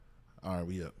All right,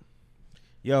 we up.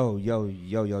 Yo,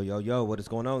 what is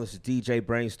going on? This is DJ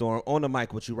Brainstorm on the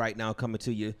mic with you right now, coming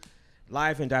to you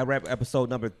live and direct, episode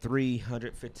number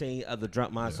 315 of the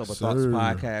Drunk Mind Sober Thoughts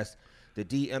podcast. The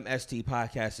DMST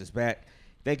podcast is back.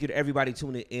 Thank you to everybody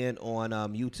tuning in on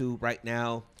YouTube right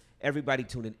now. Everybody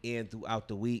tuning in throughout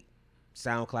the week.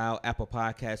 SoundCloud, Apple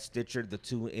Podcasts, Stitcher, the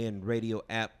TuneIn Radio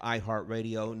app,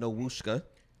 iHeartRadio, no Wooshka.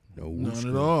 None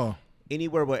at all.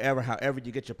 Anywhere, wherever, however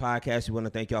you get your podcast, we want to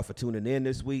thank y'all for tuning in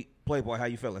this week. Playboy, how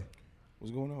you feeling?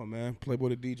 What's going on, man? Playboy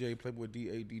the DJ, Playboy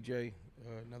DA DJ.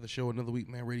 Another show, another week,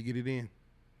 man. Ready to get it in.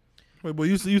 Wait, boy,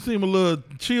 you seem a little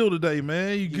chill today,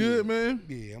 man. You good, man?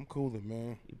 Yeah, I'm cooling,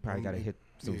 man. You probably got to hit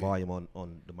some volume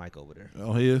on the mic over there.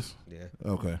 Oh, his? Yeah.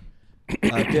 Okay.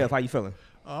 Dev, how you feeling?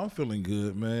 I'm feeling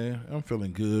good, man. I'm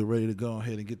feeling good. Ready to go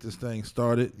ahead and get this thing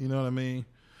started. You know what I mean?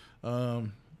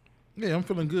 Yeah, I'm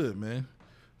feeling good, man.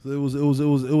 So it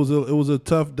was a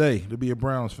tough day to be a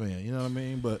Browns fan. You know what I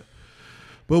mean? But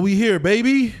we here,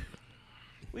 baby.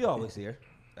 We always here.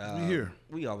 We here.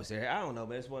 We always here. I don't know,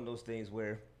 man. It's one of those things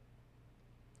where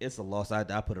it's a loss. I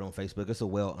put it on Facebook. It's a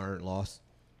well-earned loss.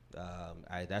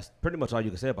 That's pretty much all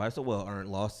you can say about it. It's a well-earned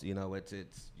loss. You know,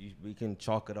 we can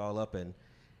chalk it all up and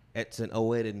it's an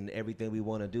 08 and everything we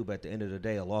want to do. But at the end of the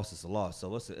day, a loss is a loss.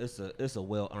 So it's a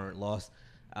well-earned loss.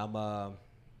 I'm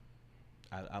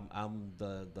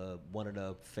the one of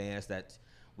the fans that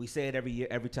we say it every year,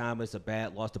 every time it's a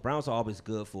bad loss. The Browns are always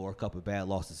good for a couple of bad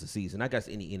losses a season. I guess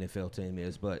any NFL team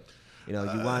is, but you know,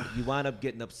 you wind up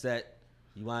getting upset.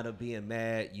 You wind up being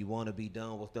mad. You want to be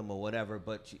done with them or whatever.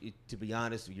 But to be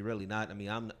honest, you're really not. I mean,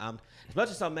 I'm as much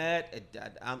as I'm mad,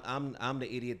 I'm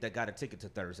the idiot that got a ticket to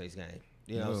Thursday's game.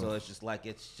 You know, so it's just like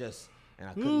and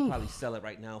I couldn't probably sell it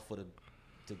right now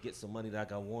to get some money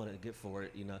that I wanted to get for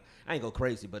it. You know, I ain't go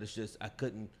crazy, but it's just I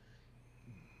couldn't.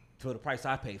 For the price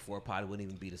I paid for it, probably wouldn't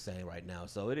even be the same right now.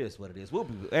 So it is what it is.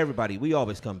 We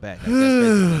always come back.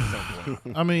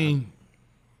 I mean,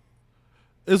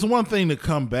 it's one thing to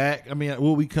come back. I mean,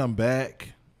 will we come back?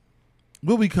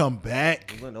 Will we come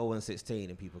back? We went 0-16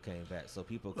 and people came back. So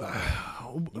people come back.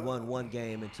 You won one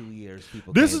game in 2 years.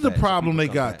 People. This is the problem they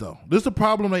got, though. This is the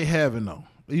problem they having, though.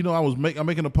 You know, I'm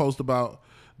making a post about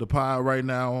the pod right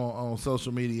now on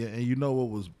social media, and you know what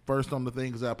was first on the thing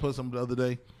because I put something the other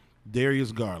day?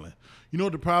 Darius Garland. You know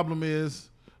what the problem is?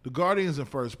 The Guardians in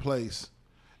first place,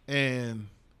 and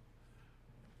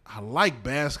I like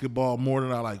basketball more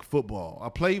than I like football. I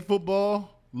played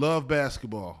football, love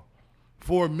basketball.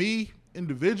 For me,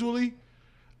 individually,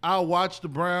 I watch the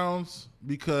Browns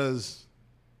because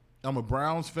I'm a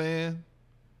Browns fan,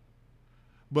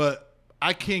 but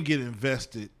I can't get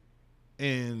invested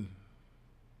in.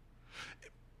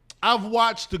 I've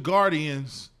watched the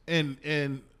Guardians and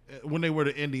when they were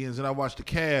the Indians, and I watched the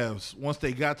Cavs once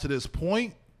they got to this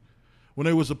point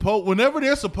whenever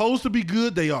they're supposed to be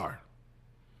good, they are.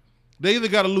 They either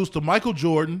got to lose to Michael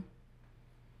Jordan,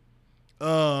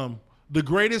 the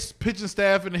greatest pitching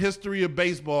staff in the history of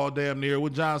baseball, damn near,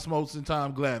 with John Smoltz and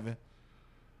Tom Glavine,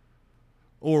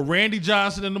 or Randy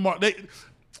Johnson and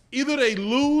either they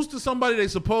lose to somebody they're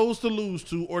supposed to lose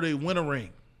to, or they win a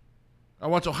ring. I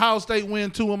watch Ohio State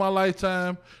win 2 in my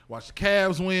lifetime. Watch the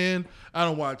Cavs win. I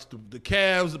don't watch the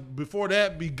Cavs before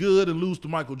that be good and lose to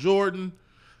Michael Jordan.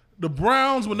 The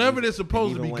Browns, whenever they're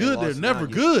supposed to be good, they're never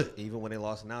good. Even when they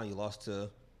lost now, you lost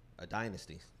to a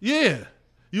dynasty. Yeah.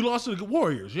 You lost to the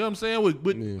Warriors. You know what I'm saying?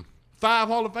 With 5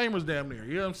 Hall of Famers damn near.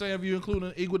 You know what I'm saying? If you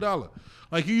include Iguodala.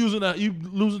 Like you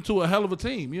losing to a hell of a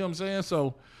team. You know what I'm saying?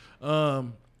 So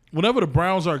whenever the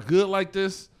Browns are good like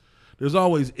this, there's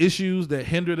always issues that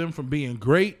hinder them from being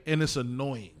great, and it's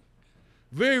annoying.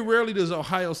 Very rarely does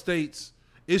Ohio State's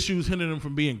issues hinder them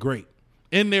from being great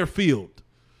in their field.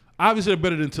 Obviously, they're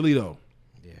better than Toledo.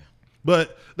 Yeah.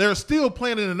 But they're still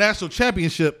playing in the national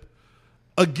championship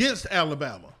against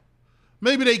Alabama.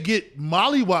 Maybe they get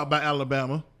mollywopped by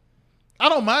Alabama. I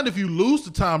don't mind if you lose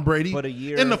to Tom Brady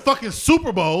in the fucking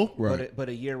Super Bowl. Right. But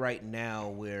a year right now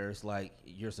where it's like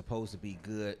you're supposed to be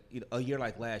good. You know, a year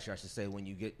like last year, I should say, when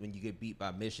you get beat by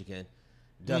Michigan,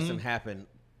 doesn't happen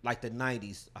like the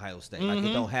 '90s Ohio State. Like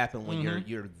it don't happen when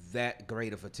you're that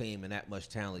great of a team and that much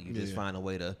talent. You just find a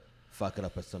way to fuck it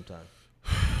up at some time.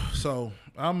 So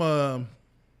I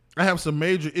have some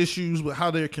major issues with how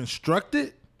they're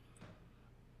constructed.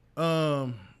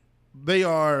 They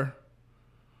are.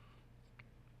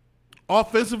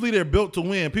 Offensively, they're built to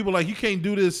win. People are like, you can't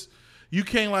do this. You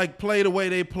can't like play the way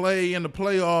they play in the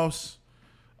playoffs.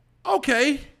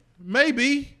 Okay,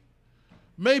 maybe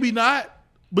not.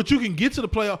 But you can get to the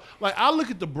playoff. Like I look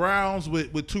at the Browns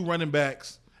with 2 running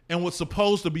backs and what's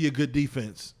supposed to be a good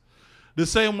defense. The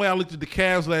same way I looked at the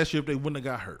Cavs last year if they wouldn't have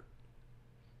got hurt.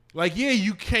 Like, yeah,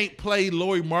 you can't play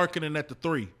Lauri Markkanen at the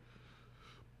 3.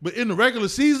 But in the regular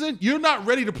season, you're not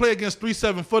ready to play against 3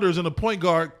 7-footers and a point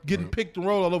guard getting picked and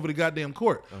roll all over the goddamn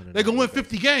court. They're going to win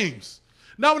 50 games.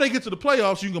 Now when they get to the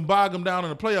playoffs, you can bog them down in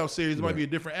the playoff series. It might be a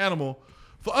different animal.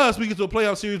 For us, we get to a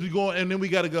playoff series, we go, and then we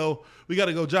got to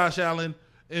go Josh Allen,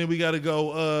 and we got to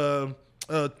go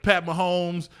Pat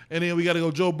Mahomes, and then we got to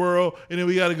go Joe Burrow, and then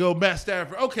we got to go Matt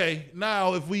Stafford. Okay,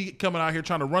 now if we coming out here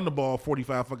trying to run the ball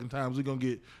 45 fucking times, we're going to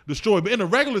get destroyed. But in the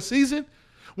regular season,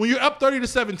 when you're up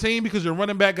 30-17 because your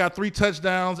running back got 3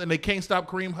 touchdowns and they can't stop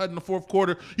Kareem Hunt in the fourth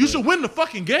quarter, you should win the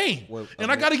fucking game.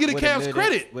 And I got to give the Cavs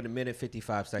credit. With a minute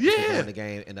 55 seconds to go in the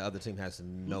game, and the other team has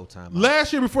no time.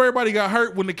 Last year, before everybody got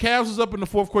hurt, when the Cavs was up in the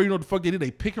fourth quarter, you know what the fuck they did?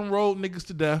 They pick and roll niggas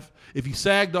to death. If you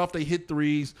sagged off, they hit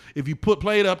threes. If you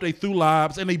played up, they threw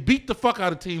lobs. And they beat the fuck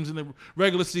out of teams in the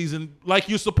regular season like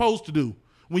you're supposed to do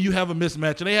when you have a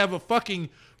mismatch. And they have a fucking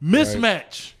mismatch.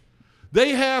 Right.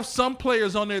 They have some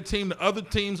players on their team that other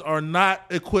teams are not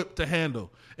equipped to handle.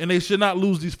 And they should not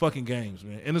lose these fucking games,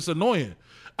 man. And it's annoying.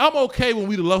 I'm okay when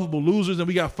we the lovable losers and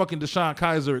we got fucking Deshaun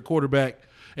Kaiser at quarterback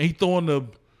and he throwing the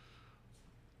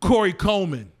Corey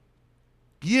Coleman.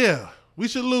 Yeah, we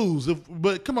should lose.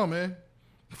 But come on, man.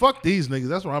 Fuck these niggas.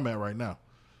 That's where I'm at right now.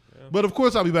 Yeah. But, of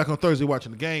course, I'll be back on Thursday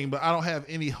watching the game. But I don't have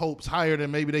any hopes higher than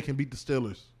maybe they can beat the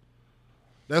Steelers.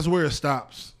 That's where it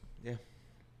stops. Yeah.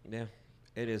 Yeah.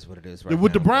 It is what it is right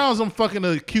With now. The Browns, I'm fucking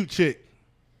a cute chick.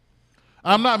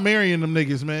 I'm not marrying them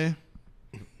niggas, man.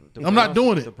 I'm not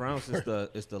doing it. The Browns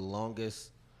is the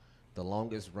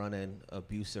longest running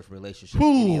abusive relationship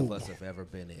any of us have ever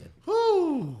been in.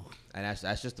 Ooh. And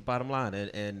that's just the bottom line.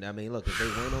 And I mean, look, if they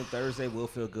win on Thursday, we'll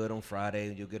feel good on Friday,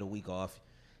 and you'll get a week off.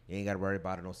 You ain't got to worry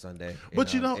about it on Sunday.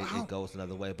 But it goes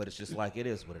another way. But it's just like it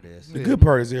is what it is. The good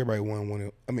part is everybody's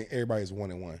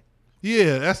 1-1.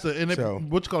 Yeah, that's what you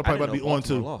call it, probably about to be on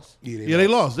too. Lost. Yeah, they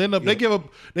lost. They got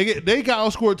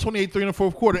outscored 28-3 in the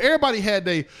fourth quarter. Everybody had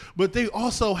but they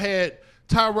also had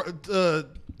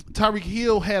Tyreek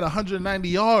Hill had 190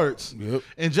 yards,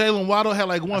 and Jalen Waddle had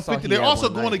like 150. They're also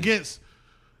going against.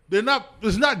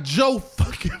 It's not Joe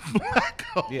fucking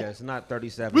Flacco. Yeah, it's not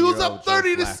 37. We was up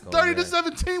 30 to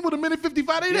 17 with a minute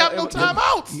 55. They didn't have no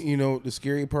timeouts. You know the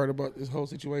scary part about this whole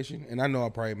situation, and I know I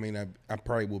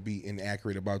probably will be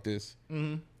inaccurate about this.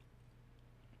 Mm-hmm.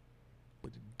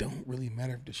 But it don't really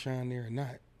matter if Deshaun there or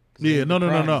not. Yeah, no.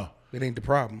 That ain't the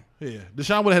problem. Yeah,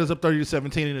 Deshaun would have had us up 30 to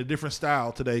 17 in a different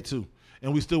style today too.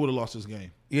 And we still would have lost this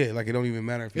game. Yeah, like it don't even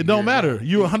matter. It don't matter.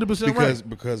 You're 100% right.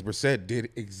 Because Brissett did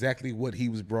exactly what he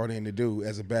was brought in to do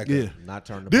as a backup. Yeah. Not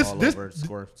turn the ball over,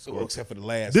 score. Except for the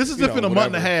last. This is if in a month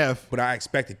and a half. But I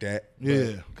expected that.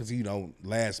 Yeah. Because,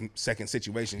 second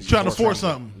situations. Trying to force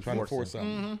something.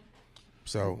 Mm-hmm.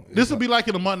 So this will be like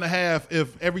in a month and a half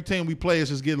if every team we play is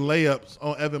just getting layups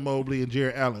on Evan Mobley and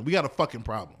Jared Allen. We got a fucking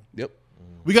problem. Yep.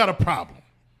 We got a problem.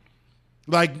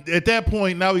 Like, at that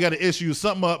point, now we got to issue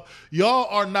something up. Y'all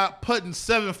are not putting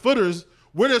 7-footers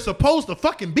where they're supposed to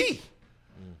fucking be.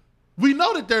 We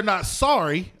know that they're not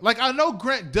sorry. Like, I know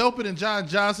Grant Delpit and John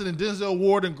Johnson and Denzel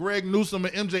Ward and Greg Newsome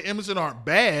and MJ Emerson aren't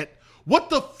bad.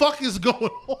 What the fuck is going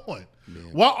on? Man.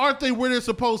 Why aren't they where they're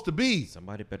supposed to be?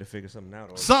 Somebody better figure something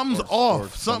out. Something's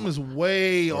off. Something is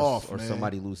way off, or man.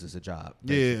 Somebody loses a job.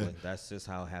 Basically. Yeah. That's just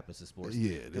how it happens in sports.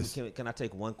 Yeah. Can I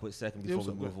take one quick second before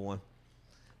we move on?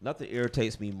 Nothing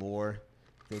irritates me more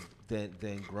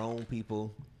than grown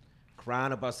people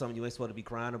crying about something you ain't supposed to be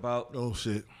crying about. Oh,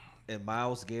 shit. And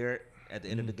Myles Garrett at the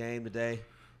end of the game today,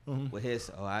 with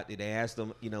they asked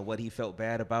him, what he felt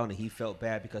bad about, and he felt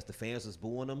bad because the fans was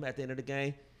booing him at the end of the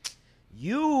game.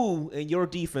 You and your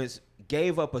defense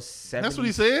gave up a 70. That's what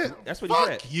he said? That's what he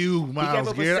said. Fuck you,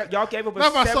 Myles Garrett. Y'all gave up a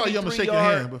 73-yard if I saw you, I'm going to shake your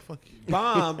hand, but fuck you.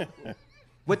 Bomb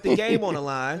with the game on the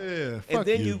line. Yeah, fuck and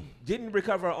then you didn't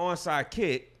recover an onside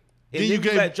kick. And then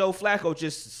you let Joe Flacco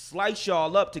just slice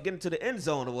y'all up to get into the end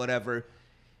zone or whatever.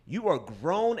 You are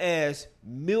grown as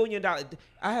 $1 million.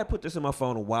 I had put this in my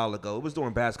phone a while ago. It was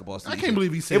during basketball season. I can't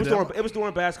believe he said that. It was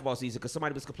during basketball season because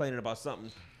somebody was complaining about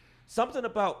something. Something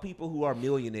about people who are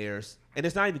millionaires, and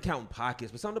it's not even counting pockets,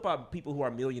 but something about people who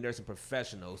are millionaires and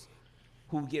professionals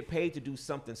who get paid to do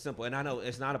something simple. And I know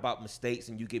it's not about mistakes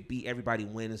and you get beat. Everybody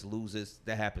wins, loses.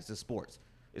 That happens in sports.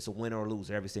 It's a winner or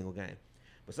loser every single game.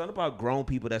 But something about grown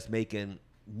people that's making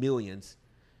millions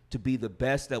to be the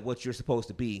best at what you're supposed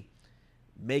to be,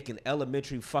 making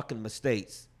elementary fucking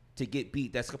mistakes to get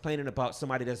beat, that's complaining about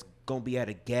somebody that's going to be at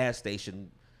a gas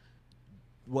station,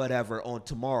 whatever, on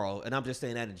tomorrow. And I'm just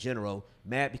saying that in general,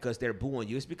 mad because they're booing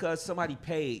you. It's because somebody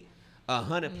paid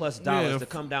 $100+ to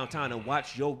come downtown and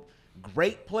watch your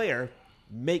great player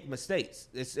make mistakes.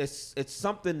 It's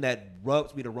something that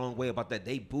rubs me the wrong way about that.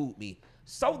 They booed me.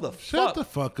 Shut the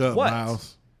fuck up, what?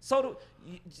 Miles. So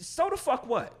the fuck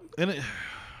what? And it,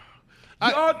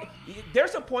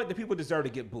 There's a point that people deserve to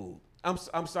get booed.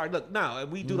 I'm sorry. Look, now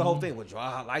we do the whole thing with y'all.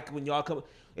 I like when y'all come.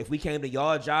 If we came to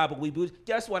y'all job and we booed,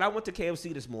 guess what? I went to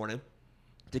KFC this morning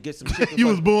to get some chicken. you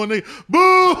was booing nigga.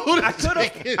 Boo! I could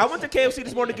have. I went to KFC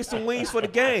this morning to get some wings for the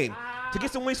game.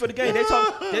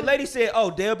 That lady said, "Oh,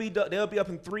 they'll be up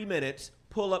in 3 minutes.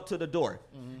 Pull up to the door."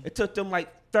 It took them like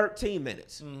 13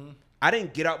 minutes. I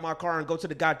didn't get out my car and go to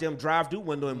the goddamn drive-through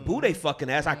window and boo they fucking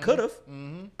ass. I could have.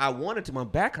 I wanted to. My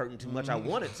back hurting too much. I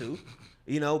wanted to.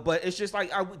 But it's just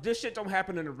like this shit don't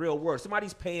happen in the real world.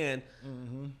 Somebody's paying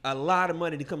a lot of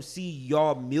money to come see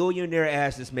y'all millionaire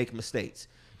asses make mistakes.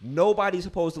 Nobody's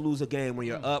supposed to lose a game when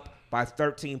you're up by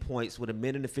 13 points with 1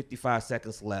 minute and 55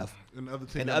 seconds left. And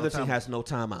the other team has no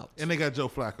timeouts. And they got Joe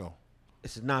Flacco.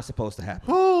 It's not supposed to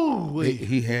happen.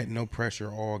 He had no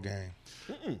pressure all game.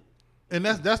 And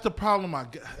that's the problem.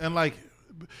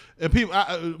 People.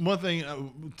 One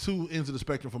thing, two ends of the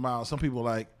spectrum for Miles. Some people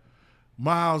like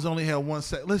Miles only had 1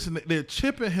 set. Listen, they're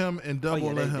chipping him and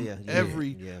doubling him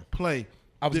every play.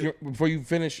 Before you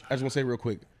finish, I just want to say real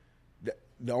quick.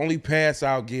 The only pass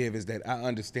I'll give is that I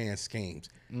understand schemes.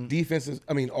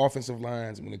 Offensive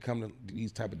lines, when it comes to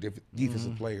these type of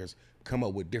defensive players, come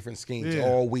up with different schemes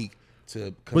all week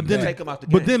to come take them out the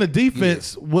game. But then the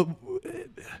defense,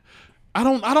 I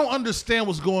don't understand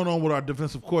what's going on with our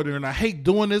defensive coordinator, and I hate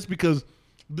doing this because,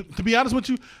 to be honest with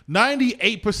you,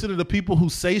 98% of the people who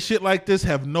say shit like this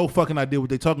have no fucking idea what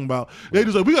they're talking about. Right. They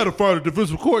just like, we got to fire the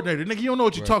defensive coordinator. Nigga, you don't know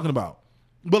what you're talking about.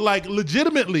 But like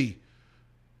legitimately,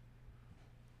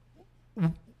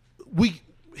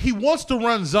 he wants to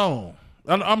run zone.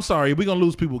 I'm sorry, we're gonna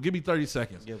lose people. Give me 30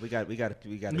 seconds. Yeah, we got. We're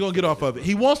gonna get off of it.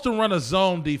 He wants to run a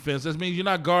zone defense. That means you're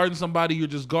not guarding somebody, you're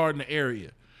just guarding the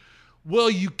area. Well,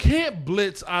 you can't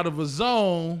blitz out of a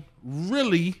zone,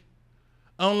 really,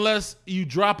 unless you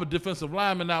drop a defensive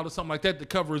lineman out or something like that to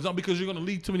cover a zone, because you're going to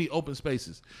leave too many open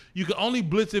spaces. You can only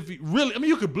blitz if you really,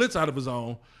 you could blitz out of a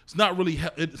zone. It's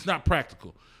not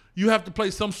practical. You have to play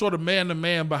some sort of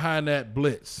man-to-man behind that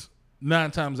blitz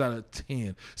 7 times out of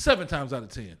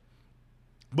 10.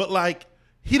 But,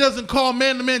 he doesn't call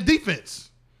man-to-man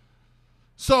defense.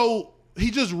 So he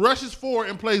just rushes forward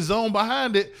and plays zone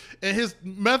behind it, and his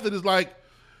method is like,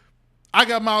 I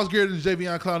got Myles Garrett and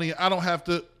Jadeveon Clowney. I don't have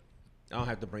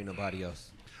to bring nobody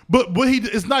else. But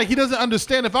it's not. He doesn't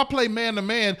understand. If I play man to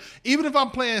man, even if I'm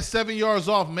playing 7 yards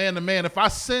off man to man, if I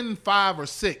send 5 or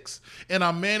 6 and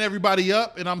I man everybody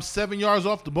up and I'm 7 yards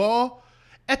off the ball,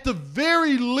 at the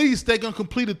very least they're gonna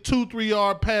complete a 2-3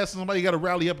 yard pass and somebody got to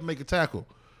rally up and make a tackle.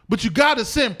 But you got to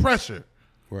send pressure.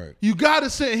 Right. You got to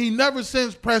send. He never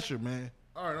sends pressure, man.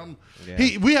 All right,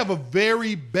 we have a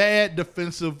very bad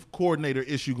defensive coordinator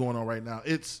issue going on right now.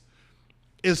 It's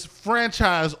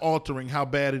franchise altering how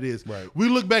bad it is. Right. We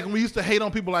look back and we used to hate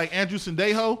on people like Andrew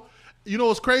Sendejo. You know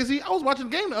what's crazy? I was watching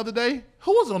the game the other day.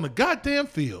 Who was on the goddamn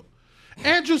field?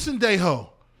 Andrew Sendejo.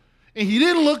 And he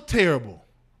didn't look terrible.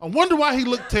 I wonder why he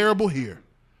looked terrible here.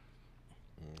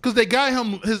 Because they got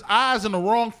his eyes in the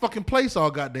wrong fucking place all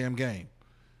goddamn game.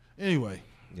 Anyway.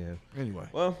 Yeah. Anyway.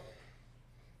 Well,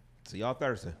 see y'all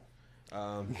Thursday.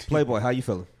 Playboy, how you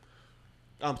feeling?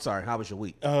 I'm sorry. How was your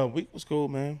week? Week was cool,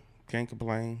 man. Can't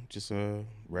complain. Just a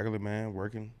regular man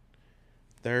working.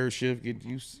 Third shift, get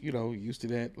used to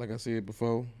that. Like I said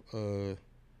before,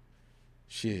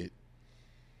 shit.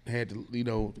 Had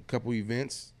to, a couple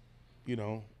events,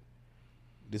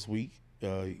 this week.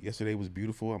 Yesterday was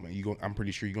beautiful. I'm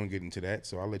pretty sure you're gonna get into that,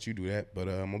 so I'll let you do that. But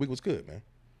my week was good,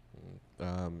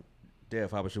 man.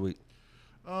 Dev, how was your week?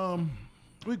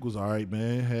 Week was all right,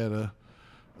 man. Had a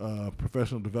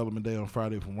professional development day on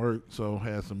Friday from work, so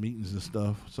had some meetings and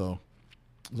stuff. So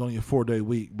it was only a 4-day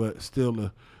week, but still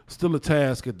a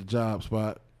task at the job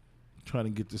spot, trying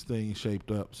to get this thing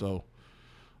shaped up. So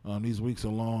these weeks are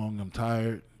long. I'm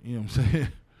tired. You know what I'm saying?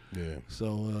 Yeah.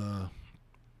 So,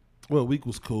 week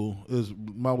was cool.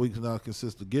 My weeks now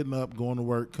consist of getting up, going to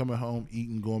work, coming home,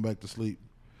 eating, going back to sleep,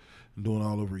 and doing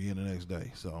all over again the next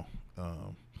day. So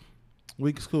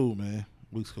week's cool, man.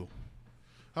 Week's cool.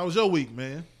 How was your week,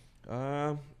 man?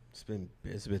 It's been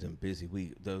a busy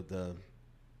week. The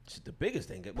biggest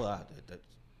thing. Well,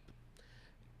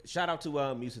 shout out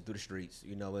to Music Through the Streets.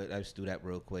 I just do that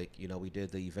real quick. We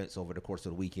did the events over the course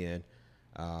of the weekend.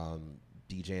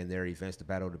 DJing their events, the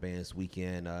Battle of the Bands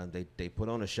weekend. They put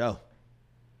on a show.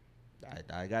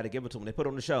 I got to give it to them. They put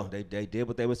on the show. They did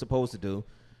what they were supposed to do.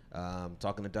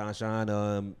 Talking to Don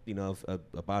Sean,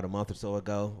 about a month or so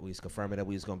ago, we was confirming that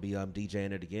we was gonna be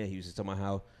DJing it again. He was just talking about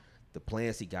how the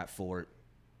plans he got for it.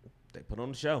 They put on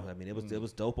the show. I mean, it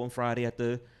was dope on Friday at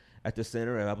the at the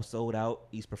center. I was sold out.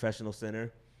 East Professional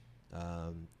Center.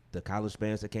 The college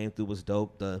bands that came through was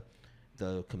dope.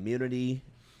 The community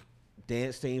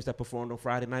dance teams that performed on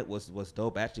Friday night was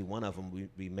dope. Actually, one of them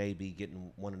we may be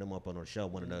getting one of them up on our show.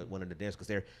 One of the dance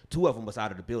because two of them was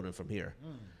out of the building from here.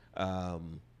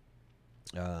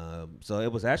 So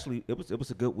it was actually it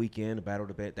was a good weekend.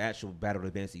 The actual Battle of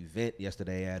the Bands event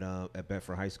yesterday at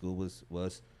Bedford High School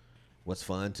was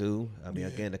fun too. I mean,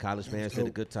 again, the college bands had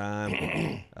a good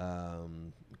time.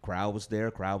 Crowd was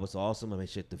there. Crowd was awesome. I mean,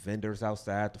 shit, the vendors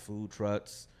outside, the food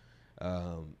trucks.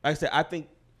 Like I said, I think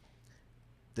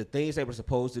the things they were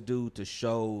supposed to do to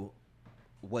show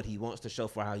what he wants to show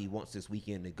for how he wants this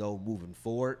weekend to go moving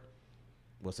forward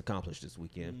was accomplished this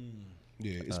weekend.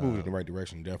 Yeah, it's moving in the right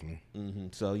direction, definitely. Mm-hmm.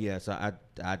 So yeah,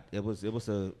 it was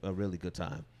a really good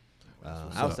time.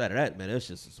 Outside of that, man, it's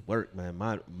just work, man.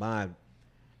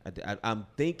 I'm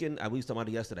thinking. We was talking about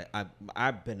it yesterday.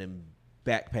 I've been in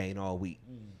back pain all week,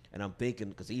 and I'm thinking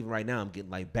because even right now I'm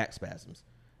getting like back spasms.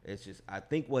 It's just I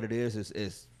think what it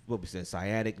is what we said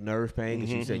sciatic nerve pain.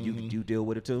 Because you said you deal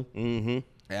with it too.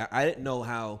 Mm-hmm. I didn't know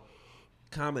how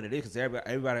common it is because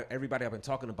everybody I've been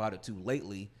talking about it to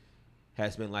lately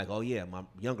has been like, oh yeah, my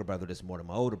younger brother this morning,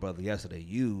 my older brother yesterday.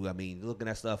 I mean, looking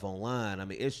at stuff online. I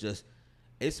mean,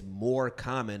 it's more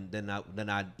common than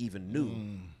I even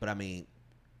knew. But I mean,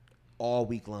 all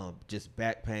week long, just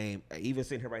back pain. Even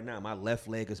sitting here right now, my left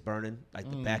leg is burning. Like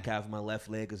the back half of my left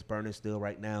leg is burning still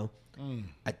right now.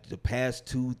 The past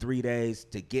 2-3 days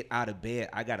to get out of bed,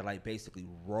 I gotta like basically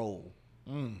roll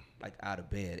like out of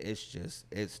bed.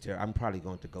 It's terrible. I'm probably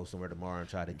going to go somewhere tomorrow and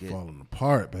try to get falling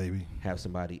apart, baby. Have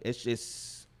somebody. It's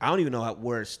just I don't even know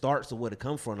where it starts or where it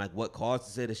comes from. Like what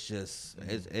causes it. It's just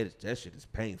that shit is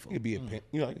painful. It could be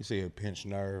like you say, a pinched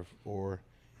nerve, or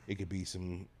it could be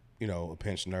some. A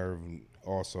pinched nerve, and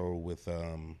also with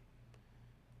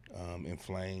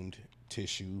inflamed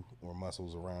tissue or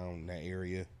muscles around that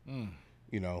area, in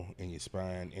your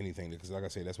spine, anything. Because like I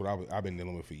said, that's what I've been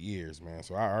dealing with for years, man.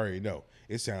 So I already know.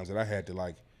 It sounds that I had to,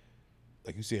 like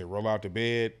you said, roll out the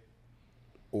bed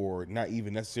or not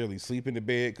even necessarily sleep in the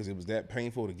bed because it was that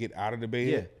painful to get out of the bed.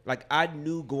 Yeah, like I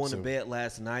knew going to bed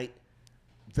last night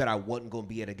that I wasn't going to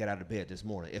be able to get out of bed this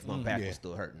morning if my back was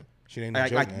still hurting. Shit ain't no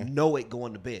joke, man. Know it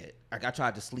going to bed. Like I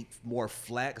tried to sleep more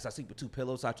flat because I sleep with two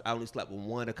pillows. I only slept with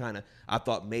one to kind of. I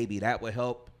thought maybe that would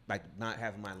help, like not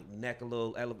having my neck a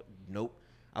little elevated. Nope.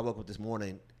 I woke up this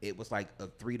morning. It was like a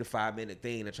 3 to 5 minute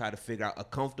thing to try to figure out a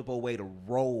comfortable way to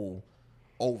roll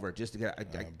over, just to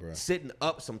get sitting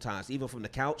up sometimes, even from the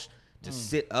couch to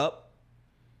sit up.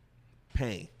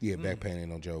 Pain. Yeah, back pain ain't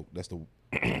no joke. That's the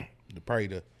probably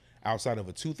the outside of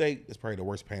a toothache. That's probably the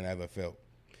worst pain I ever felt.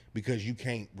 Because you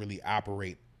can't really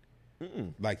operate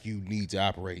like you need to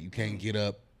operate. You can't get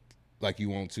up like you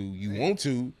want to. You want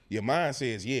to. Your mind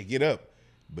says, yeah, get up.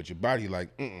 But your body like,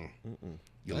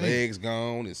 Your legs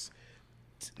gone. It's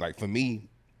like for me,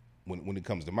 when it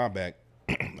comes to my back,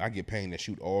 I get pain that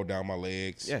shoot all down my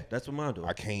legs. Yeah, that's what mine do.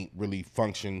 I can't really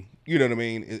function. You know what I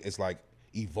mean? It's like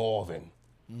evolving.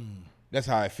 That's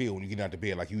how I feel when you get out of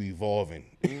bed, like you evolving.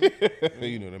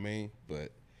 You know what I mean?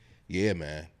 But yeah,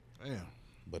 man. Yeah.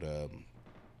 But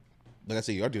like I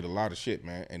said, y'all did a lot of shit,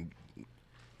 man, and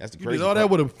that's the You crazy did all part. that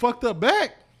with a fucked up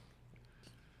back.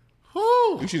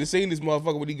 Whew. You should have seen this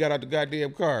motherfucker when he got out the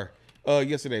goddamn car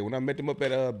yesterday when I met him up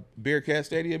at Bearcat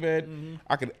Stadium, man.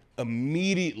 I could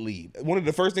immediately, one of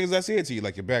the first things I said to you,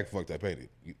 like, your back fucked up, ain't it?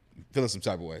 You feeling some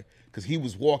type of way because he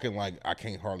was walking like I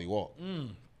can't hardly walk.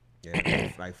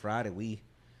 Yeah, like Friday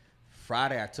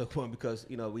I took one because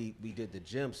we did the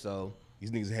gym, so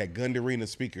These niggas had Gundarina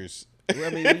speakers. I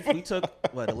mean, we took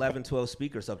 11, 12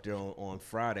 speakers up there on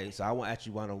Friday. So I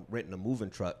actually wound up renting a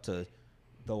moving truck to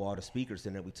throw all the speakers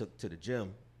in that we took to the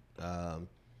gym.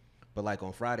 But like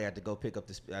on Friday, I had to go pick up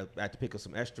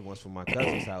some extra ones from my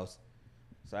cousin's house.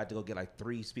 So I had to go get like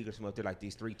 3 speakers from up there, like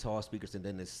these 3 tall speakers, and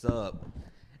then this sub.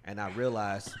 And I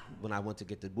realized when I went to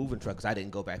get the moving truck, because I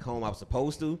didn't go back home, I was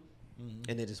supposed to,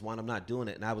 and then just wound up not doing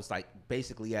it. And I was like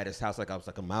basically at his house, like I was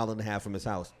like a mile and a half from his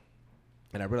house,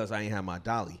 and I realized I didn't have my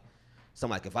dolly. So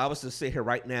I'm like, if I was to sit here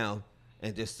right now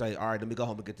and just say, all right, let me go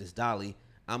home and get this dolly,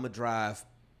 I'm going to drive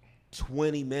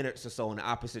 20 minutes or so in the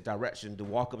opposite direction to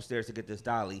walk upstairs to get this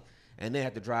dolly, and then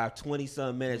have to drive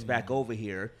 20-some minutes back over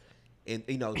here and,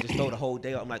 just throw the whole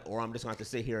day. I'm like, or I'm just going to have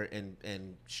to sit here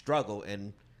and struggle.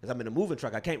 And because I'm in a moving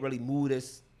truck, I can't really move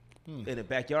this in the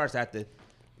backyard, so I have to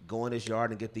go in his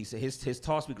yard and get these. His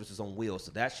tall speakers is on wheels,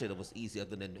 so that shit was easy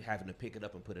other than having to pick it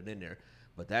up and put it in there.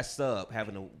 But that sub,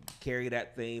 having to carry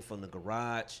that thing from the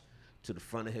garage to the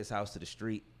front of his house to the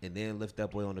street and then lift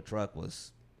that boy on the truck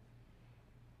was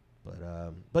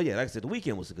But yeah, like I said, the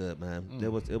weekend was good, man.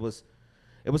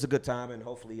 It was a good time, and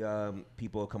hopefully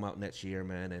people will come out next year,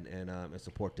 man, and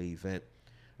support the event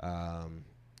and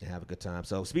have a good time.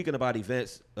 So speaking about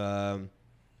events,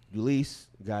 Ulysses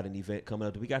got an event coming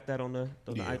up. Do we got that on the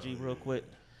IG real quick?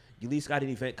 Ulysses got an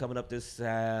event coming up this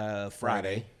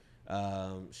Friday.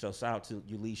 So shout out to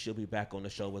Ulysses. She'll be back on the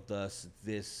show with us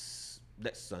this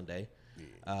next Sunday.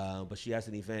 Yeah. But she has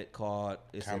an event called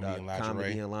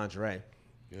Comedy and Lingerie.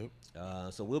 Yep.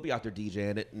 So we'll be out there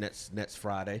DJing it next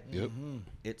Friday. Yep.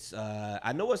 It's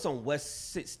I know it's on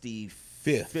West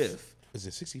 65th. Is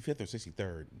it 65th or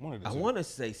 63rd? I want to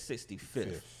say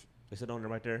 65th. Is it on there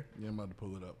right there? Yeah, I'm about to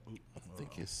pull it up. I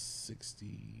think it's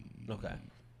 60. Okay.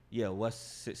 Yeah,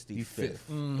 West 65th.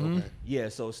 Okay. Yeah,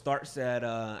 so it starts at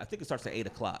I think it starts at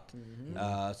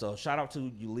 8:00. So shout out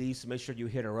to Ulysses. Make sure you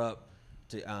hit her up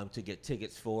to get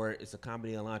tickets for it. It's a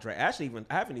comedy and lingerie. Actually,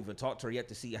 I haven't even talked to her yet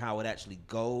to see how it actually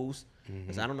goes,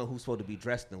 because I don't know who's supposed to be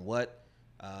dressed in what.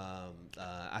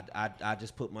 I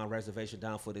just put my reservation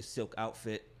down for this silk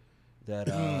outfit that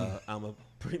I'm gonna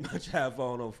pretty much have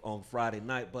on Friday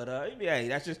night. But yeah,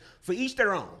 that's just for each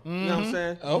their own. You know what I'm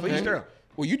saying? Okay. For each their own.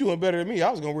 Well, you doing better than me. I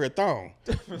was gonna wear a thong,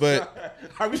 but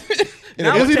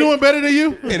Is he doing better than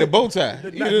you? in a bow tie.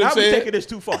 You know what Now I'm we're saying? taking this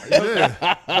too far.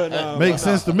 Makes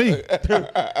sense to me.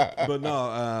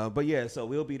 But yeah, so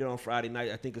we'll be there on Friday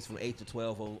night. I think it's from 8 to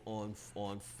 12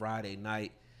 on Friday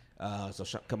night. So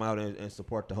come out and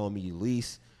support the homie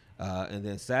Ulysses. And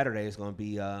then Saturday is going to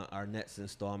be our next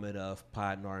installment of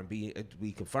Pod and R&B.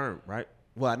 We confirmed, right?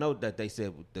 Well, I know that they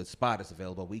said the spot is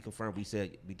available. We confirmed. We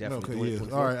said we definitely do it.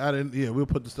 Yes. All right. I didn't. Yeah, we'll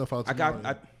put the stuff out.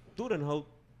 I threw it in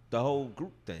the whole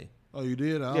group thing. Oh, you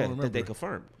did? I don't remember. That they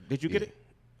confirmed. Did you get it?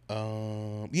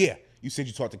 Yeah. You said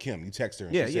you talked to Kim. You texted her.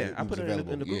 And she said I put it in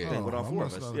the group thing with all four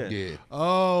of us. Yeah.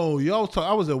 Oh, y'all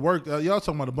I was at work. Y'all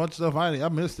talking about a bunch of stuff. I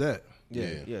missed that.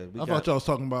 Yeah. I thought y'all was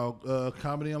talking about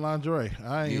comedy and lingerie.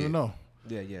 I ain't even know.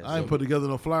 Yeah. I ain't put together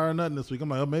no flyer or nothing this week. I'm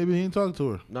like, oh, maybe he ain't talking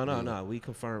to her. No. We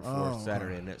confirmed for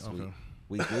Saturday next week.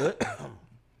 We good?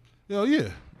 Yo, yeah.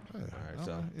 All right,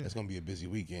 so It's gonna be a busy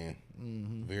weekend.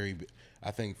 Very. I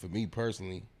think for me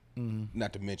personally,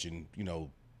 not to mention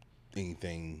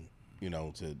anything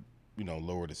to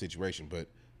lower the situation, but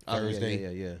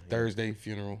Thursday, Thursday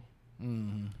funeral,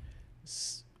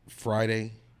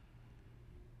 Friday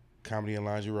comedy and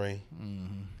lingerie,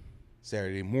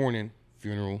 Saturday morning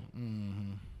funeral,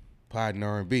 Pod and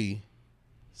R&B,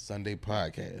 Sunday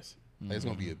podcast. It's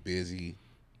gonna be a busy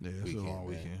It's a long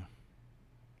weekend.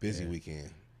 Busy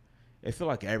weekend. it feel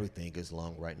like everything is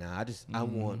long right now.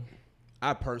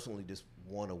 I personally just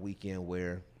want a weekend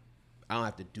where I don't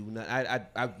have to do nothing.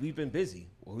 We've been busy.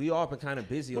 We all been kind of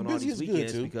busy on all these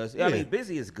weekends because I mean,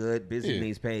 busy is good. Busy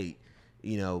means paid,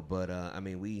 But I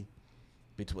mean,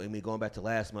 going back to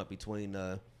last month between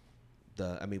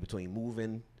between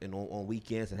moving and on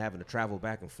weekends and having to travel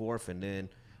back and forth, and then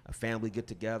a family get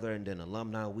together, and then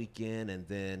alumni weekend, and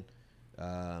then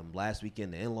last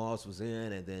weekend the in-laws was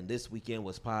in, and then this weekend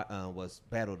was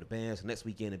Battle of the Bands. Next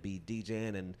weekend it'd be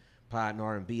DJing and Pod and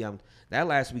R&B. That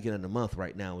last weekend of the month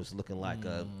right now is looking like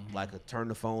a turn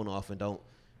the phone off and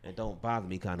don't bother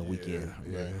me kind of weekend.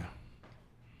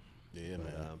 Yeah,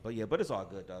 man. But it's all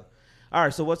good though. All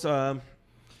right, so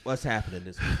what's happening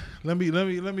this week? Let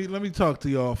me talk to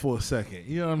y'all for a second.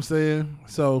 You know what I'm saying?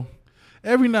 So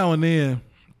every now and then,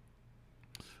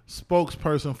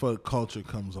 spokesperson for the culture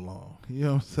comes along. You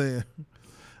know what I'm saying?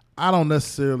 I don't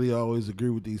necessarily always agree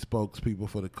with these spokespeople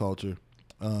for the culture,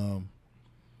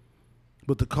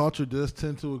 but the culture does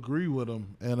tend to agree with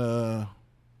them and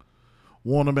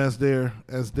want them as their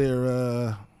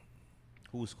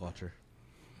Whose culture?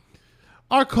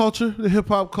 our culture, the hip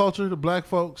hop culture, the black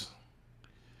folks.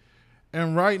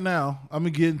 And right now, I'm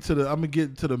gonna get to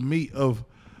the meat of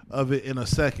it in a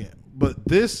second. But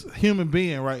this human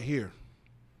being right here,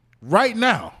 right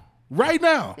now,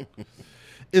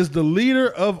 is the leader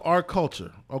of our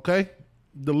culture. Okay,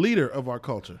 the leader of our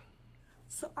culture.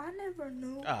 So I never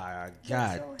knew. God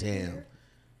your damn, hair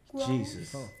grows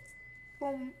Jesus!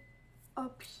 From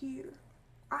up here,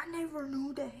 I never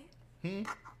knew that.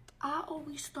 I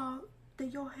always thought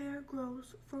that your hair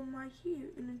grows from right here,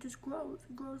 and it just grows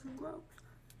and grows and grows.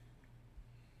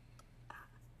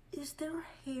 Is there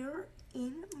hair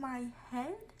in my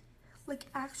head? Like,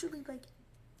 actually, like,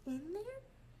 in there?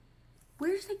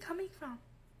 Where's it coming from?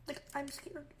 Like, I'm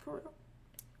scared, for real.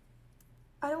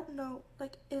 I don't know.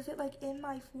 Like, is it, like, in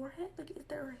my forehead? Like, is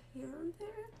there hair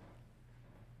there?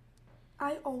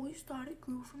 I always thought it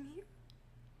grew from here.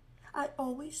 I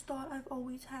always thought I've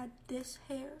always had this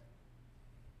hair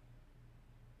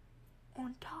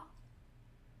on top.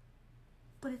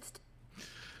 But it's...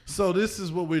 So this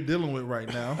is what we're dealing with right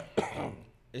now.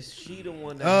 Is she the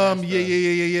one that?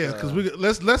 Yeah.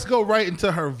 Because let's go right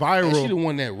into her And viral. she the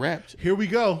one that rapped. Here we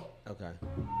go. Okay.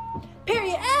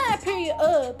 Period period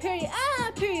period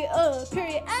period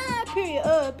period period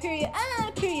period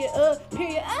period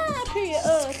period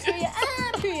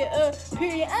period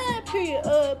period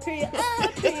period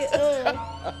period.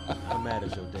 I'm mad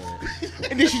at your dad.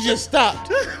 And then she just stopped.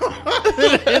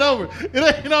 It ain't over. It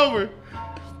ain't over.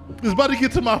 It's about to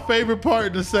get to my favorite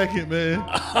part in a second, man.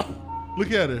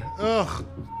 Look at her. Ugh.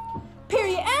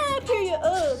 Period period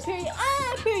period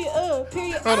period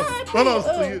period Hold on,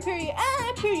 period period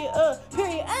period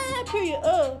period period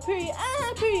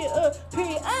period period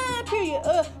period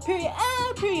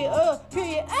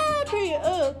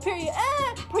period period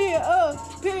period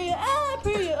period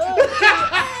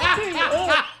period.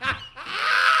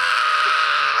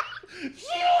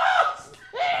 She lost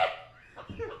it.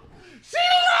 She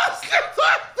lost it.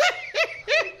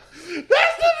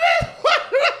 That's the best part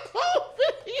of the whole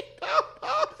video.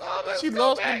 She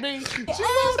lost the beat.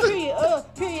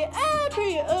 Period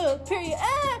period period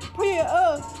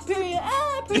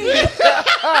period.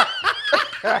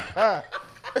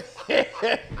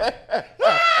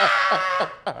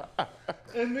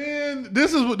 And then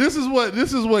this is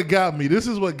what got me. This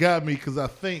is what got me because I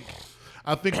think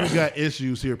we got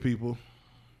issues here, people.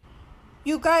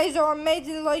 You guys are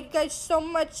amazing. I love you guys so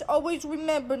much. Always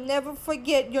remember, never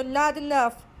forget, you're not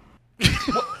enough.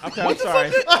 Okay, I'm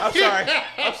sorry.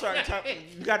 I'm sorry.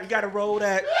 You got to roll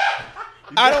that.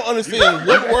 I don't understand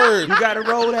what word. You got to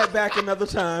roll that back another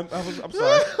time. I'm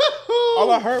sorry. All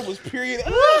I heard was period.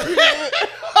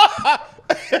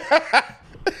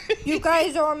 You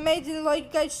guys are amazing. I love you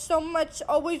guys so much.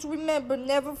 Always remember,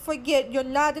 never forget, you're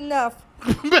not enough.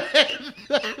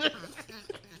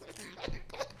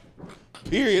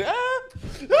 Period.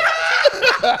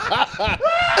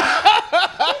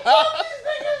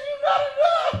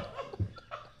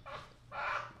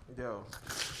 Yo.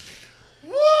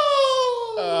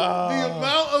 Whoa! The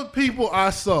amount of people I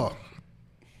saw.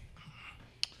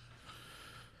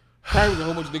 Probably was a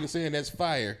whole bunch of niggas saying that's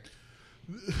fire.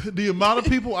 The amount of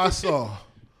people I saw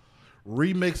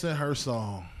remixing her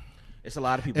song. It's a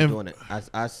lot of people doing it.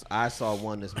 I saw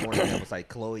one this morning that was like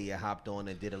Chloe hopped on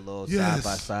and did a little side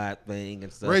by side thing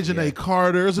and stuff. Reginae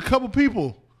Carter. There's a couple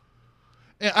people.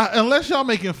 And unless y'all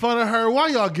making fun of her, why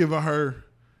y'all giving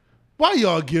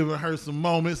her some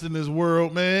moments in this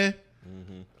world, man?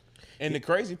 Mm-hmm. And the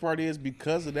crazy part is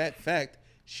because of that fact,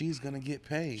 she's gonna get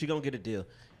paid. She's gonna get a deal.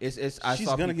 She's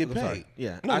gonna get paid.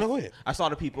 Yeah. No, go ahead. I saw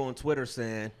the people on Twitter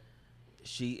saying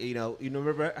you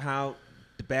remember how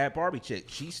the Bad Barbie chick,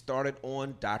 she started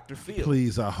on Dr. Phil.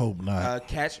 Please, I hope not.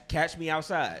 Catch Me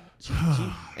Outside.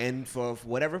 And for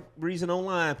whatever reason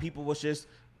online, people was just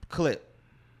clip,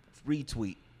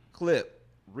 retweet,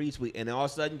 and then all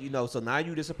of a sudden, so now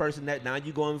you just a person that now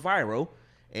you going viral,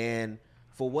 and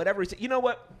for whatever reason, you know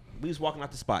what? We was walking out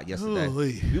the spot yesterday.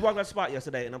 Holy. We walked out the spot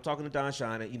yesterday, and I'm talking to Don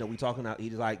Shine, and we talking out.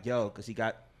 He's like, "Yo," because he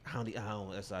got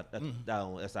that's out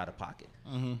of pocket.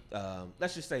 Mm-hmm.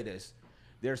 Let's just say this: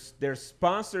 there's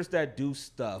sponsors that do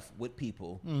stuff with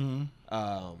people, and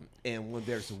when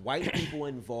there's white people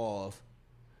involved,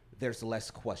 there's less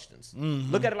questions.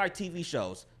 Look at it like TV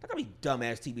shows. Look how many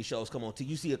dumbass TV shows come on.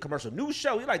 You see a commercial news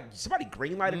show, you're like, somebody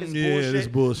greenlighted this bullshit. This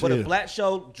bullshit. But a black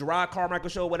show, Gerard Carmichael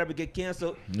show, whatever, get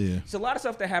canceled. Yeah. It's a lot of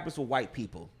stuff that happens with white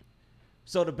people.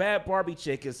 So the Bad Barbie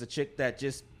chick is a chick that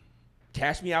just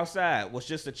Cash Me Outside was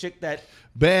just a chick that.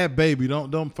 Bad Baby,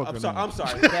 don't fuck her. I'm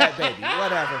sorry, Bad Baby,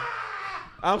 whatever.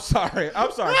 I'm sorry,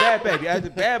 Bad Baby.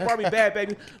 Bad Barbie, Bad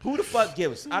Baby. Who the fuck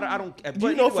gives? I don't.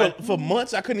 But anyway, for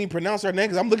months I couldn't even pronounce her name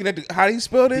because I'm looking at how do you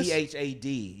spell this?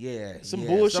 BHAD, yeah. Some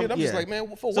bullshit. I'm just like, man,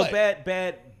 for so what?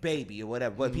 Bad Baby or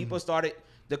whatever. But people started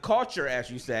the culture, as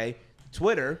you say,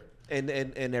 Twitter and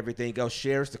everything else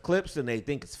shares the clips and they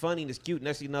think it's funny and it's cute.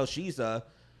 Next thing you know, she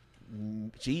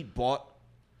bought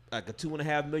like a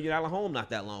 $2.5 million home not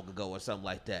that long ago or something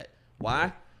like that.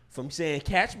 Why? From saying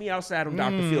 "Catch Me Outside" on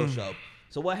Dr. Phil show.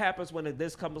 So what happens when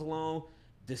this comes along?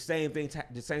 The same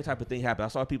type of thing happens. I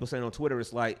saw people saying on Twitter,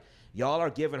 it's like y'all are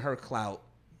giving her clout,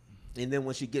 and then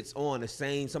when she gets on,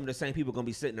 some of the same people are gonna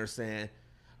be sitting there saying,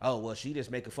 "Oh, well, she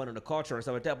just making fun of the culture and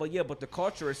stuff like that." But yeah, but the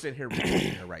culture is sitting here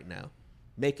retweeting her right now,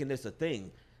 making this a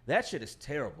thing. That shit is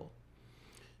terrible.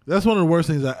 That's one of the worst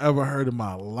things I ever heard in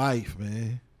my life,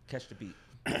 man. Catch the beat,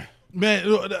 Man.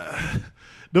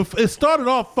 It started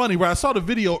off funny, right? I saw the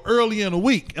video early in the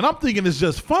week, and I'm thinking it's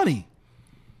just funny.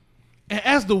 And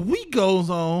as the week goes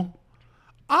on,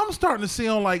 I'm starting to see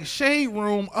on like Shade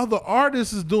Room, other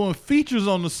artists is doing features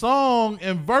on the song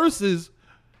and verses.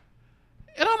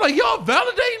 And I'm like, y'all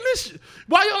validating this shit?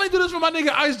 Why y'all ain't do this for my nigga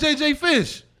Ice JJ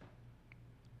Fish?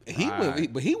 He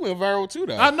went viral too,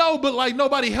 though. I know, but like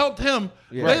nobody helped him.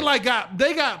 Yeah.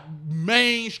 They got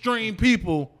mainstream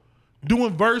people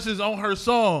doing verses on her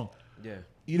song. Yeah.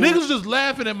 You know Niggas what? just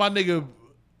laughing at my nigga.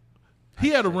 He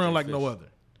had a run like no other.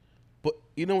 But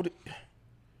you know what?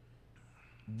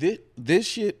 This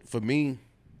shit for me,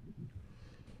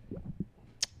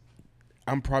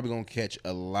 I'm probably gonna catch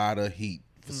a lot of heat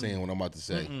for saying what I'm about to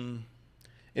say.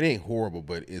 It ain't horrible,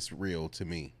 but it's real to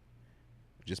me.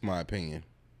 Just my opinion.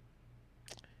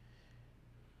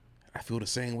 I feel the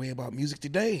same way about music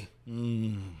today. I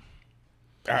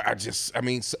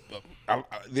mean,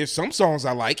 there's some songs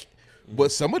I like,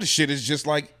 but some of the shit is just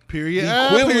like Period.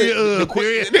 the equivalent,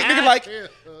 Period. nigga, like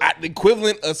the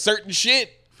equivalent of certain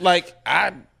shit. Like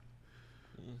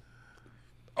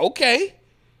okay,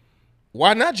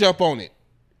 why not jump on it?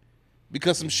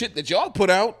 Because some shit that y'all put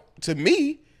out to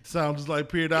me, Sounds just like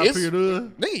period out, it's,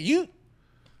 period. nigga,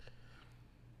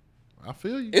 I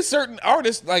feel you. it's certain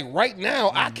artists like right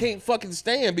now I can't fucking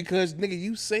stand because nigga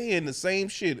you saying the same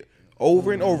shit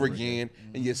over and over again,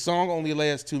 and your song only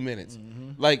lasts 2 minutes.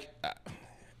 Like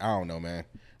I don't know, man.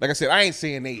 Like I said, I ain't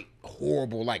saying they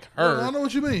horrible like her. I know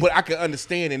what you mean. But I can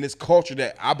understand in this culture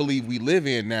that I believe we live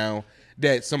in now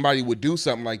that somebody would do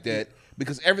something like that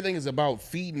because everything is about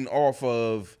feeding off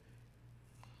of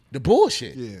the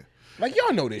bullshit. Yeah. Like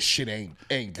y'all know this shit ain't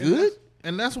good.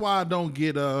 And that's why I don't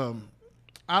get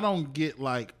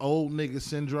like old nigga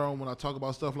syndrome when I talk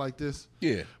about stuff like this.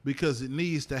 Yeah. Because it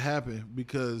needs to happen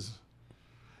because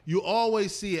you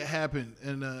always see it happen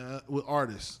with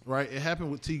artists, right? It happened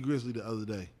with T Grizzly the other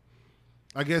day.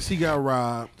 I guess he got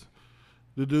robbed.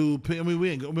 The dude,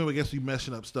 I guess we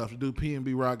messing up stuff. The dude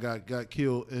PNB Rock got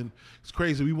killed, and it's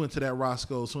crazy. We went to that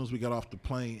Roscoe as soon as we got off the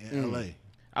plane in LA.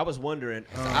 I was wondering.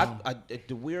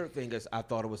 The weird thing is, I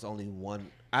thought it was only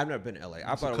one. I've never been to LA.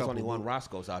 I thought it was only one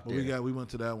Roscoe's out But there. we went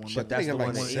to that one. Shit, that's they got the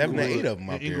like one in 7 or 8 Inglewood. of them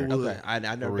out In there. Inglewood. Okay, I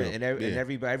never For been, real.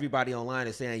 and everybody online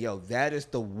is saying, "Yo, that is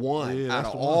the one Yeah, out that's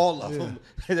of the one. all of Yeah. them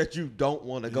that you don't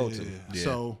want to go to." Yeah.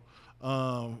 So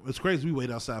it's crazy. We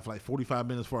waited outside for like 45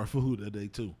 minutes for our food that day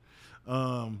too.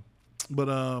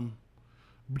 But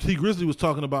T Grizzly was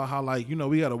talking about how like, you know,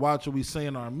 we got to watch what we say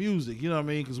in our music, you know what I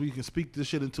mean? Because we can speak this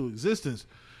shit into existence.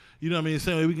 You know what I mean?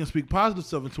 Same way we can speak positive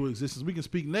stuff into existence. We can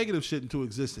speak negative shit into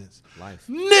existence. Life.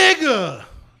 Nigga!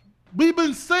 We've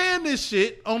been saying this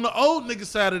shit on the old nigga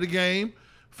side of the game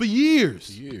for years.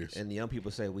 And the young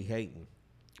people say we hating.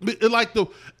 Like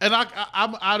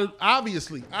I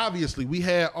obviously we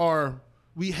have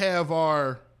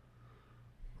our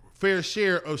fair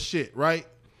share of shit, right?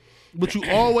 But you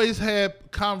always have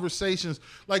conversations.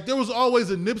 Like there was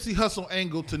always a Nipsey Hussle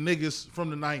angle to niggas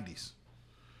from the 90s.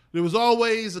 There was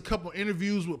always a couple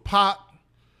interviews with Pac,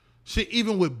 shit,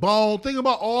 even with Bone. Think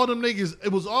about all them niggas.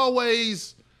 It was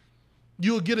always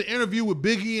you would get an interview with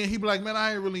Biggie and he'd be like, man,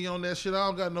 I ain't really on that shit. I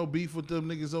don't got no beef with them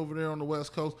niggas over there on the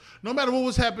West Coast. No matter what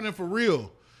was happening for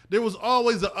real, there was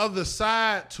always the other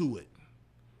side to it.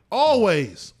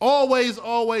 Always,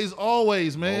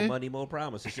 man. More money, more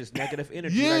promise. It's just negative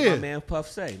energy, Yeah. like my man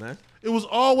Puff say, man. It was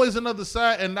always another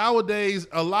side. And nowadays,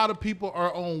 a lot of people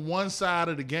are on one side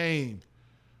of the game.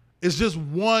 It's just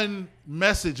one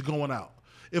message going out.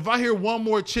 If I hear one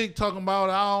more chick talking about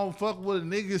I don't fuck what a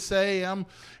nigga say,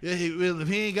 if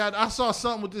he ain't got. I saw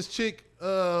something with this chick.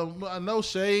 I know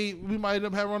shade. We might end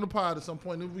up having her on the pod at some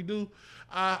point. If we do,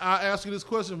 I ask you this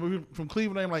question from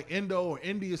Cleveland, name like Indo or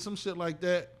Indy or some shit like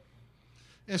that.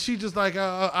 And she just like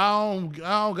I don't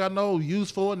got no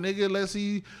use for a nigga unless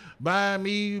he buying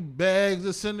me bags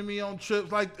or sending me on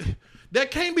trips. Like that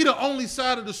can't be the only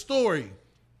side of the story.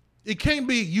 It can't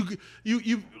be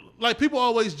you like people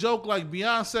always joke like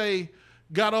Beyonce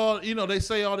got all, you know, they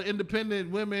say all the independent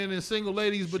women and single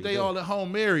ladies, but they all at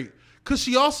home married. Cause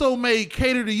she also made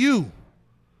Cater to You.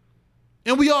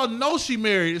 And we all know she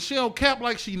married and she don't cap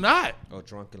like she not. Or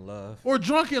drunk in love. Or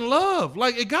drunk in love.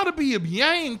 Like it gotta be a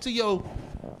yang to your,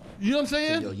 you know what I'm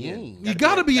saying? your yin. You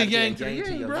gotta be a yang gotta to be a your yang yang,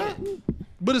 to your bro. yin.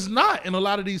 But it's not in a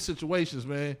lot of these situations,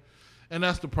 man. And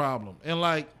that's the problem. And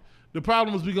like the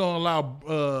problem is we gonna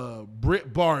allow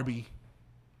Brit Barbie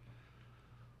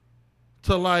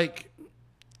to like,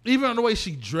 even on the way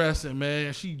she dressing,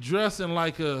 man. She dressing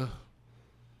like a.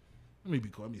 Let me be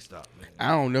quiet. Let me stop, man. I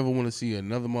don't never want to see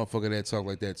another motherfucker that talk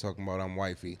like that talking about I'm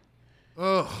wifey.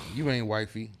 Ugh. You ain't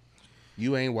wifey.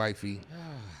 You ain't wifey.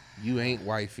 You ain't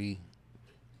wifey.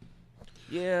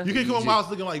 Yeah. You can come on my house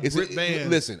looking like Brit Band.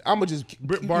 Listen, I'm gonna just.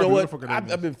 Brit you Barbie, know what the what? fuck her name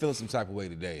is. I've been feeling some type of way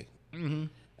today. I'm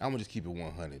gonna just keep it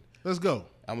 100. Let's go.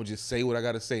 I'm gonna just say what I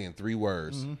gotta say in 3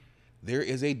 words. There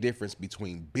is a difference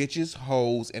between bitches,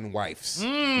 hoes, and wives.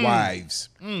 Wives.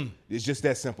 It's just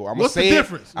that simple. I'm What's gonna say the it.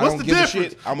 difference? I What's don't the give a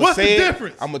difference? shit. I'm gonna What's say the it.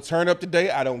 difference? I'm gonna turn up today.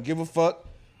 I don't give a fuck.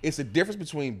 It's a difference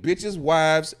between bitches,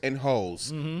 wives, and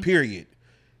hoes. Period.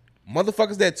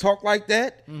 Motherfuckers that talk like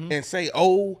that and say,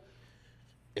 "Oh,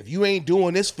 if you ain't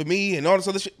doing this for me and all this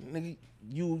other shit, nigga,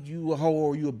 you a hoe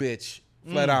or you a bitch,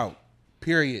 flat out.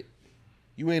 Period.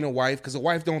 You ain't a wife, because a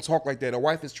wife don't talk like that. A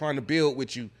wife is trying to build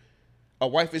with you. A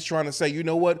wife is trying to say, you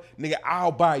know what, nigga,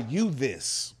 I'll buy you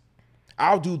this.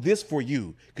 I'll do this for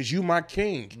you, because you my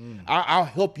king. I'll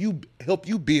help you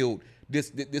build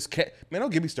this cat. Man,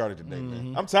 don't get me started today,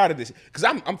 man. I'm tired of this, because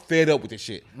I'm fed up with this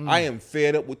shit. I am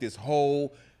fed up with this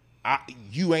whole,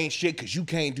 you ain't shit because you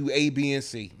can't do A, B, and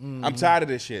C. I'm tired of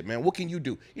this shit, man. What can you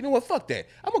do? You know what? Fuck that.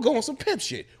 I'm going to go on some pimp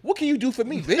shit. What can you do for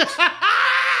me, bitch?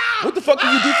 What the fuck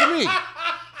can you do for me?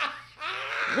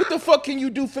 What the fuck can you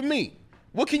do for me?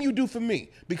 What can you do for me?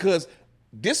 Because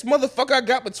this motherfucker I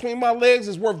got between my legs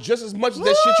is worth just as much as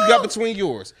that shit you got between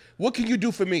yours. What can you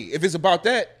do for me? If it's about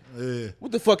that,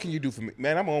 what the fuck can you do for me?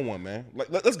 Man, I'm on one, man. Like,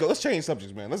 let's go. Let's change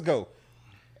subjects, man. Let's go.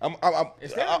 I'm about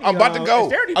to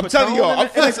go. I'm telling y'all.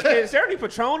 Is there any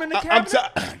Patron in the cabinet?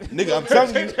 Nigga, I'm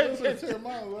telling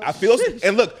you. I feel,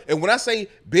 and look, and when I say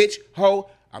bitch, hoe,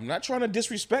 I'm not trying to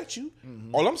disrespect you.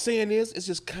 All I'm saying is, it's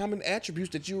just common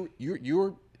attributes that you're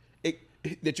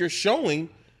showing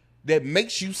that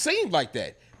makes you seem like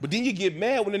that. But then you get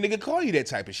mad when a nigga call you that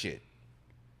type of shit.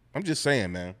 I'm just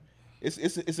saying, man.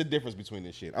 It's a difference between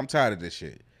this shit. I'm tired of this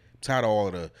shit. I'm tired of all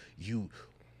of the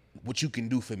what you can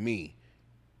do for me,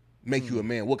 make you a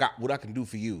man. What I can do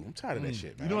for you. I'm tired of that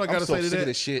shit, man. You know what I gotta say to sick that? of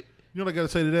this shit. You know what I gotta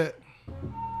say to that?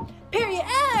 Period.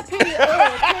 Period.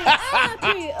 Period.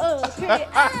 Period.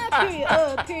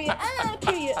 Period.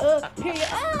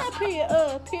 Period.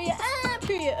 Period.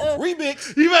 Period.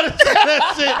 Remix. You better say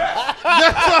that shit.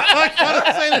 That's all I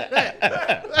gotta say to that.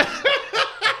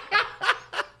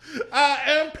 I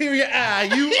am period I.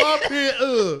 You are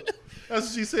period That's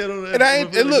what she said on that. And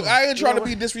I ain't trying to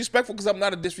be disrespectful, because I'm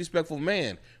not a disrespectful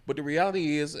man. But the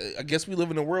reality is, I guess we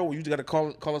live in a world where you just got to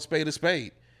call a spade a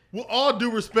spade. With all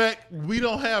due respect, we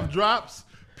don't have drops.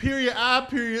 Period I,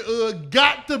 period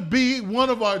got to be one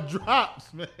of our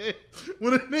drops, man.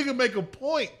 When a nigga make a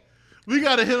point, we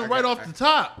got to hit him right off the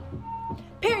top.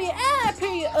 Period.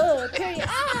 Period.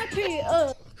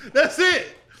 Period. That's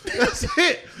it. That's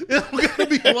it. It don't got to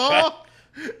be long.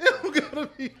 It don't got to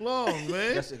be long,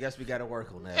 man. I guess we got to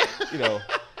work on that.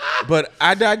 But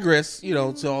I digress,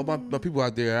 to all my people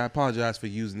out there. I apologize for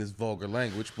using this vulgar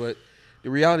language, but the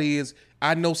reality is,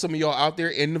 I know some of y'all out there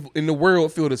in the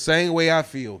world feel the same way I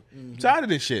feel. I'm tired of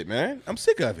this shit, man. I'm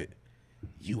sick of it.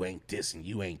 You ain't this and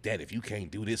you ain't that if you can't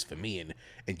do this for me and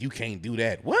you can't do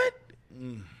that. What?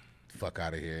 Fuck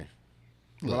out of here.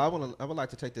 Well, I would like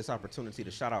to take this opportunity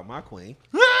to shout out my queen.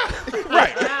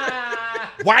 Right.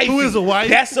 Wife. Who is a wife?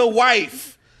 That's a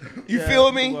wife. You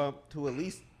feel me? To at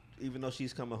least, even though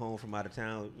she's coming home from out of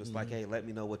town, it's like, hey, let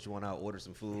me know what you want. I'll order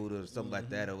some food or something like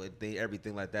that, or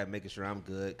everything like that, making sure I'm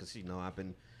good, because I've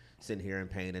been sitting here in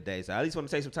pain today. So I at least want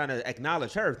to take some time to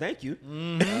acknowledge her. Thank you.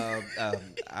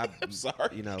 I'm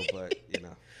sorry. But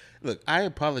Look, I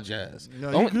apologize.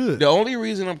 No, you good. The only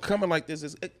reason I'm coming like this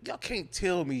is y'all can't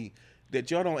tell me that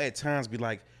y'all don't at times be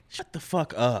like, shut the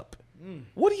fuck up.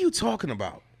 What are you talking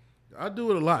about? I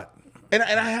do it a lot. And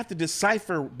I have to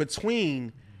decipher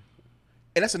between,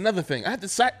 and that's another thing. I have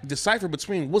to decipher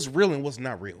between what's real and what's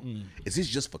not real. Is this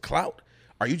just for clout?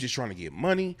 Are you just trying to get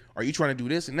money? Are you trying to do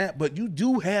this and that? But you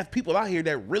do have people out here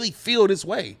that really feel this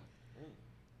way.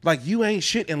 Like, you ain't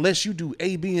shit unless you do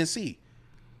A, B, and C.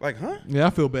 Like, huh? Yeah,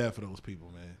 I feel bad for those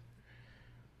people, man.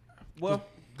 well,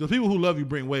 Because people who love you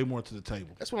bring way more to the table.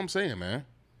 That's what I'm saying, man.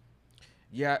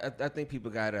 yeah, I think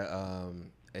people gotta.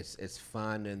 It's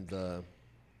finding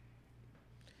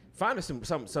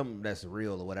something that's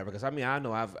real or whatever. Because I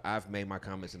know I've made my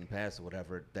comments in the past or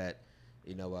whatever that.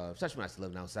 Especially when I was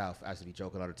living down south, I used to be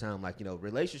joking all the time. Like,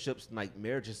 relationships, like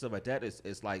marriage and stuff like that,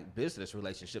 is like business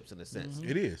relationships in a sense.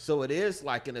 It is. So it is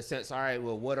like, in a sense, all right,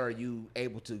 well, what are you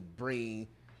able to bring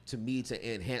to me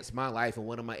to enhance my life, and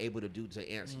what am I able to do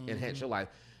to enhance your life?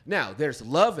 Now, there's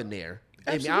love in there.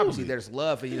 I mean, obviously, there's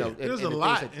love, and There's and a the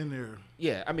lot things that, in there.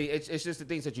 Yeah, I mean, it's just the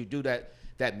things that you do that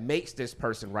makes this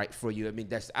person right for you. I mean,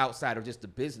 that's outside of just the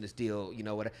business deal,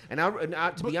 And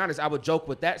to be honest, I would joke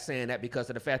with that, saying that because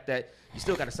of the fact that you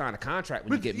still got to sign a contract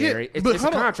when you get married. It's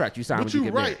a contract you sign when you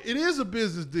get married. But you're right. It is a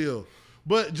business deal.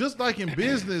 But just like in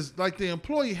business, like the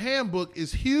employee handbook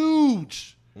is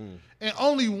huge. And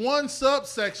only one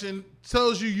subsection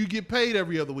tells you get paid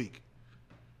every other week.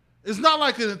 It's not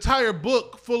like an entire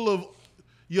book full of,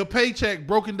 your paycheck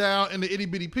broken down into itty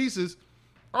bitty pieces.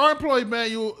 Our employee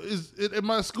manual at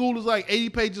my school is like 80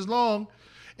 pages long,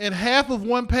 and half of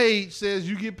one page says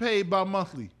you get paid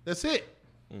bi-monthly. That's it.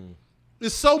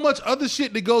 There's so much other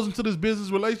shit that goes into this business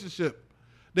relationship.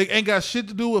 They ain't got shit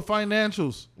to do with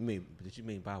financials. Did you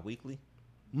mean bi-weekly?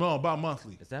 No,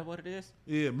 bi-monthly. Is that what it is?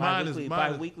 Yeah,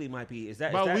 Bi-weekly might be. Is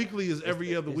that bi-weekly is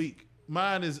every other week.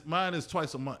 Mine is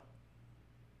twice a month.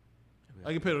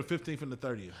 I get paid on the 15th and the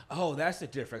 30th. Oh, that's the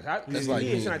difference. That's To like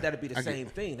me, me. it's not that'd be the same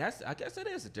thing. I guess it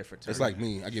is a different term. It's like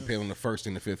me. I get paid on the 1st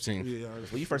and the 15th. Yeah.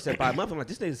 When you first said by month, I'm like,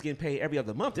 this nigga's getting paid every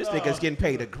other month. This nigga's getting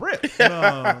paid a grip.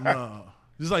 No.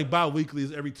 It's like bi-weekly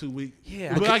is every 2 weeks.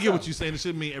 Yeah, But I I get get what so. you're saying. It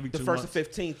should mean every The 2 first months. and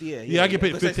 15th, yeah. Yeah, I get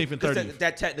paid Because 15th and 30th.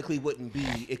 That technically wouldn't be.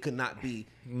 It could not be.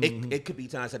 It could be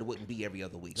times that it wouldn't be every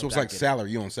other week. So it's I like get it. salary.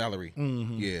 You on salary.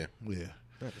 Yeah. Yeah.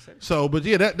 So, but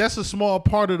yeah, that's a small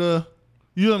part of the,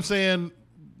 you know what I'm saying,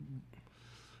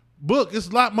 book. It's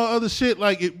a lot more other shit.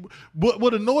 Like,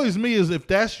 what annoys me is if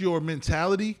that's your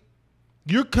mentality,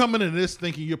 you're coming into this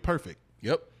thinking you're perfect.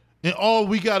 Yep. And all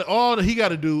he got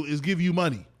to do is give you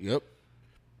money. Yep.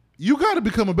 You got to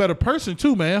become a better person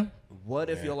too, man. What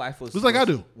if your life was Just like I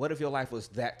do. What if your life was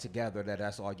that together that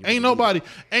that's all you Ain't nobody.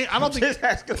 I don't think. Just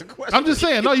asking the question. I'm just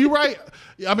saying. No, you're right.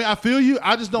 I mean, I feel you.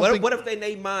 I just don't think. What if they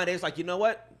name mine? It's like, you know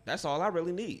what? That's all I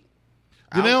really need.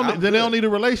 Then I'm they don't good. need a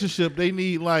relationship. They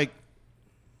need, like,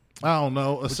 I don't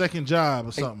know, a second job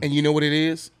or something. And you know what it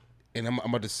is? And I'm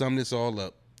about to sum this all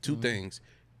up. Two things.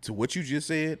 To what you just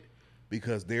said,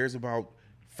 because there's about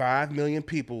 5 million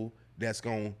people that's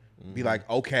going to be like,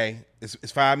 okay,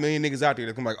 it's 5 million niggas out there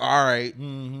that's going to be like, all right,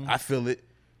 I feel it.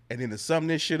 And then to sum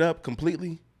this shit up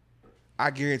completely,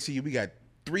 I guarantee you we got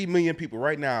 3 million people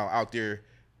right now out there,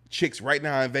 chicks right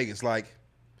now in Vegas, like,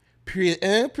 period.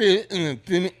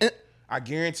 I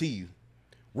guarantee you.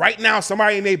 Right now,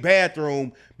 somebody in their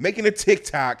bathroom making a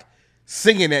TikTok,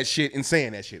 singing that shit and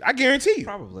saying that shit. I guarantee you.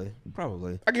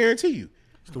 Probably. I guarantee you.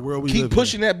 It's the world we live in. Keep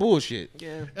pushing that bullshit.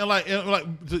 Yeah. And like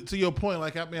to your point,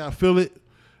 like, I mean, I feel it.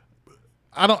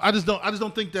 I just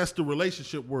don't think that's the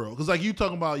relationship world. Because like you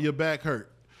talking about your back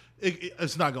hurt,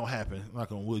 it's not gonna happen.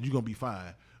 Knock on wood, you're gonna be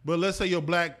fine. But let's say your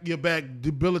back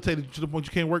debilitated to the point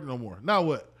you can't work no more. Now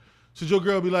what? Should your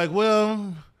girl be like,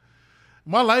 well,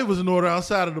 my life was in order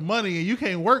outside of the money, and you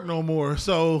can't work no more?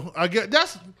 So I get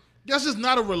that's just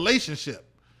not a relationship.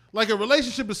 Like, a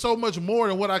relationship is so much more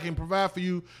than what I can provide for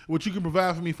you, what you can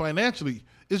provide for me financially.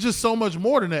 It's just so much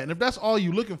more than that. And if that's all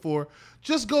you're looking for,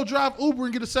 just go drive Uber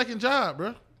and get a second job,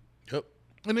 bro. Yep.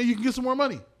 And then you can get some more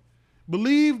money.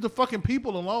 Believe the fucking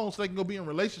people alone so they can go be in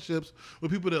relationships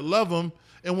with people that love them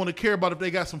and want to care about if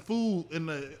they got some food in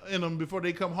them before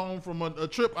they come home from a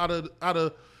trip out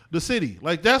of the city.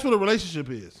 Like, that's what a relationship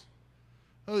is.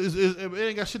 It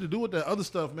ain't got shit to do with that other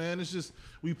stuff, man. It's just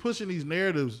we pushing these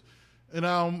narratives. And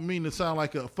I don't mean to sound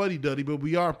like a fuddy-duddy, but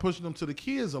we are pushing them to the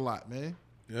kids a lot, man.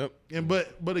 Yep. And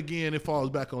but again, it falls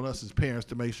back on us as parents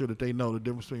to make sure that they know the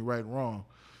difference between right and wrong.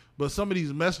 But some of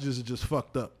these messages are just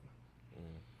fucked up.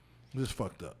 Just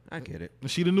fucked up. I get it. And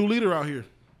she the new leader out here.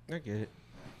 I get it.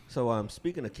 So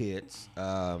speaking of kids,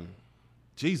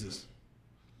 Jesus.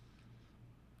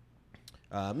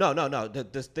 No.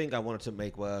 This thing I wanted to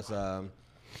make was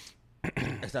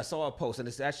as I saw a post, and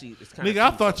it's kind Nigga,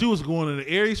 I thought you was going into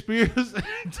Aries Spears.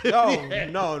 No. I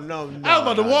was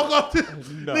about to walk off this.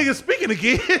 No. Nigga, speaking of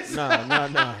kids. No.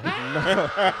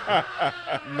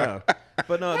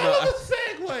 But no. That was a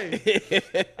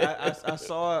segue. I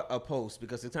saw a post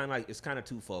because it's kind of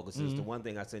twofold. This is the one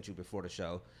thing I sent you before the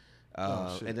show,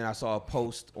 and then I saw a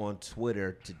post on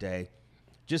Twitter today,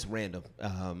 just random.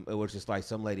 It was just like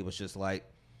some lady was just like,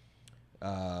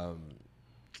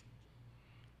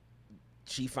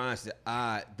 she finds it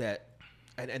odd that,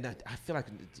 and I feel like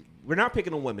we're not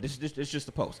picking on women. It's just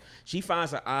a post. She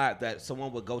finds it odd that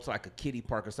someone would go to like a kiddie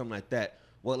park or something like that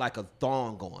with like a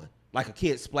thong on. Like a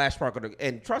kid's splash park,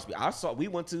 and trust me, we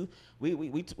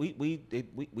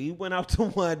went out to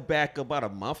one back about a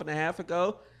month and a half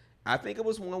ago. I think it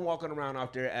was one walking around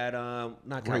out there at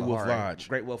not Great Wolf Kalahari, Lodge.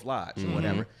 Great Wolf Lodge, or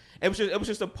whatever. It was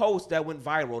just a post that went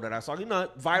viral that I saw. You know,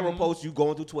 viral posts, you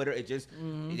going through Twitter, it just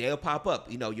they'll pop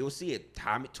up. You know, you'll see it.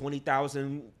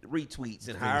 20,000 retweets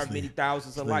and however many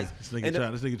thousands of likes. This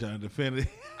nigga trying to defend it.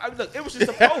 Look, it was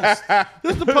just a post.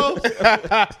 This the post.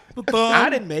 The thumb. I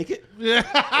didn't make it. Yeah.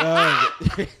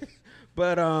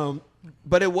 But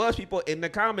it was people in the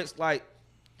comments like,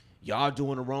 y'all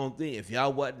doing the wrong thing. If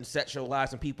y'all wasn't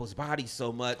sexualizing people's bodies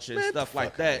so much and stuff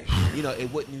like that, you know,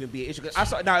 it wouldn't even be an issue. 'Cause I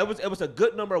saw it was a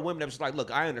good number of women that was like, look,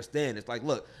 I understand. It's like,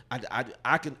 look, I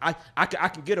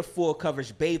can get a full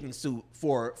coverage bathing suit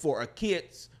for a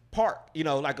kid's park, you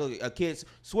know, like a kid's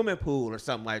swimming pool or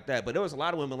something like that. But there was a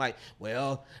lot of women like,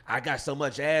 well, I got so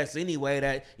much ass anyway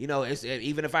that, you know, it's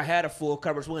even if I had a full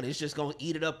coverage one, it's just gonna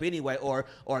eat it up anyway. Or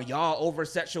y'all over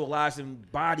sexualizing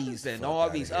bodies and all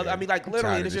these other. I mean, like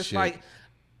literally, it's just like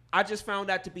I just found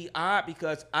that to be odd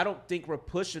because I don't think we're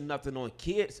pushing nothing on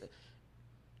kids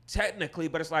technically,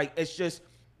 but it's like it's just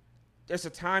there's a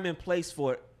time and place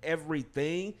for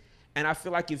everything. And I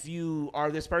feel like if you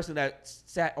are this person that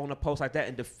sat on a post like that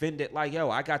and defended, like, yo,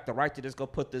 I got the right to just go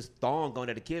put this thong on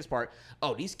at the kids' part.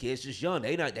 Oh, these kids just young.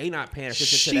 They not paying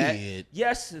attention to that.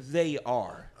 Yes, they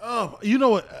are. You know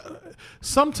what?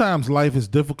 Sometimes life is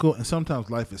difficult and sometimes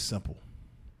life is simple.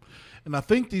 And I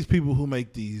think these people who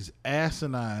make these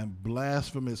asinine,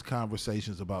 blasphemous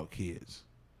conversations about kids,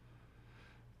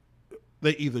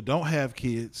 they either don't have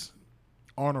kids,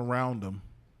 aren't around them,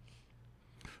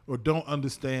 or don't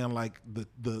understand like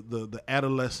the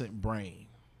adolescent brain.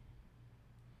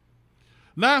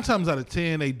 9 times out of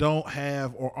 10, they don't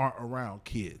have or aren't around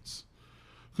kids.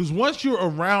 Because once you're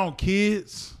around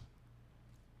kids,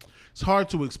 it's hard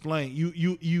to explain.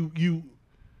 You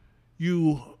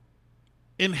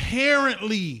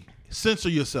inherently censor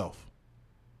yourself.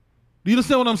 Do you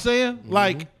understand what I'm saying? Mm-hmm.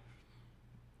 Like,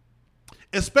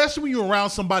 especially when you're around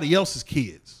somebody else's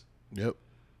kids. Yep.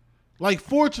 Like,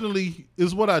 fortunately,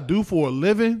 is what I do for a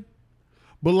living.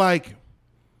 But, like,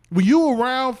 when you're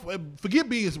around, forget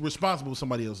being responsible for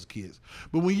somebody else's kids.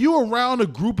 But when you're around a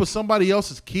group of somebody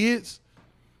else's kids,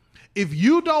 if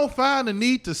you don't find the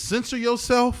need to censor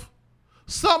yourself,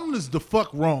 something is the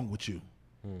fuck wrong with you.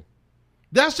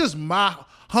 That's just my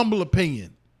humble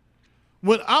opinion.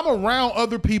 When I'm around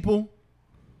other people,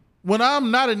 when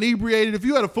I'm not inebriated, if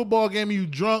you had a football game and you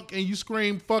drunk and you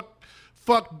scream, fuck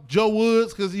Joe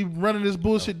Woods because he's running this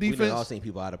bullshit defense. We've all seen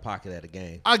people out of pocket at a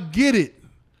game. I get it.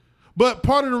 But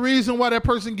part of the reason why that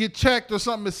person get checked or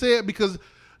something is said because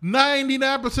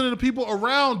 99% of the people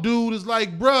around dude is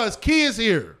like, bruh, it's kids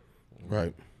here.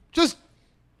 Right. Just,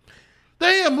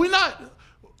 damn,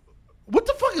 what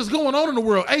the fuck is going on in the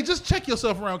world? Hey, just check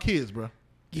yourself around kids, bro.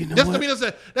 You know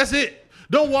what? That's it.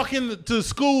 Don't walk into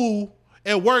school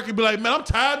at work and be like, man, I'm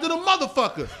tired of the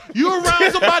motherfucker. You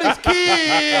around somebody's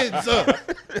kids.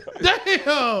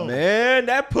 Damn. Man,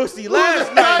 that pussy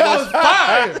last night was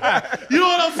fire. You know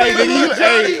what I'm saying?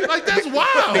 Hey, like, that's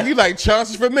wild. And you like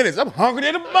chances for minutes. I'm hungry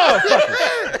than a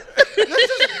motherfucker.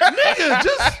 Nigga,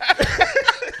 just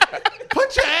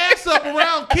put your ass up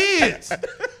around kids.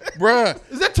 Bruh.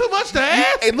 Is that too much to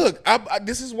ask? Hey, look,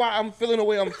 this is why I'm feeling the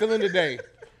way I'm feeling today.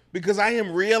 Because I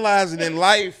am realizing in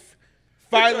life,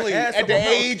 finally, at the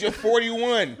age of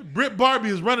 41. Britt Barbie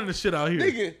is running the shit out here.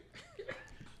 Nigga,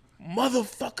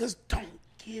 motherfuckers don't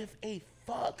give a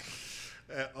fuck.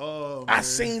 I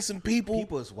seen some people.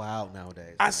 People is wild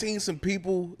nowadays. I seen some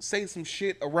people say some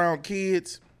shit around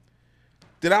kids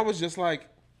that I was just like,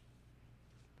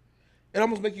 it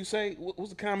almost make you say,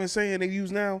 what's the comment saying they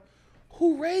use now?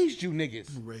 Who raised you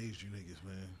niggas? Who raised you niggas,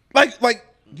 man? Like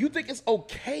you think it's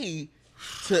okay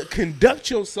to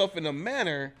conduct yourself in a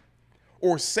manner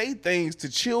or say things to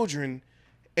children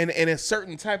in a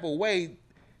certain type of way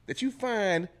that you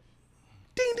find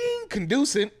ding ding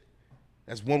conducive.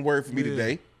 That's one word for me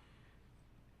today.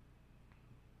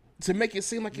 To make it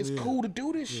seem like it's cool to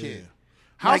do this shit.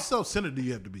 How self-centered do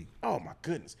you have to be? Oh my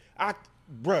goodness.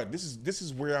 Bruh, this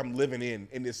is where I'm living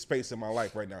in this space in my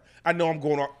life right now. I know I'm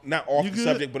going not off the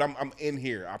subject, but I'm in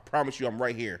here. I promise you I'm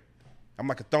right here. I'm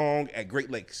like a thong at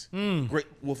Great Lakes. Great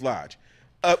Wolf Lodge.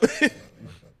 I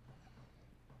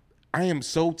am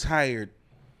so tired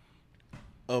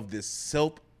of this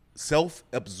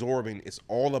self-absorbing. It's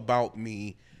all about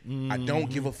me. I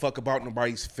don't give a fuck about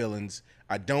nobody's feelings.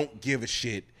 I don't give a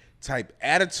shit type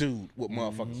attitude with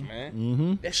motherfuckers,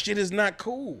 man. That shit is not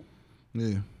cool.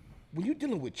 Yeah. When you're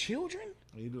dealing with children,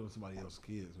 you doing somebody else's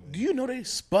kids, man. Do you know they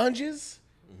sponges?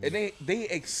 And they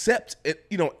accept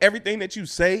it, everything that you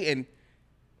say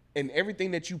and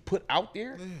everything that you put out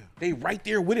there. Yeah. They right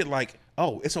there with it like,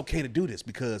 oh, it's okay to do this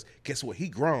because guess what? He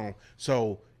grown,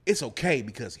 so it's okay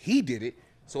because he did it.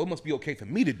 So it must be okay for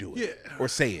me to do it or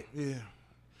say it. Yeah.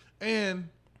 And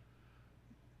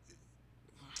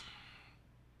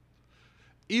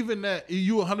even that,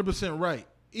 you 100% right.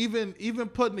 Even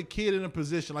putting a kid in a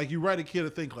position, like you write a kid to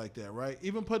think like that, right?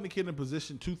 Even putting a kid in a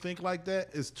position to think like that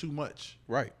is too much.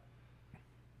 Right.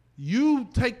 You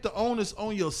take the onus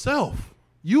on yourself.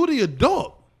 You the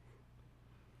adult.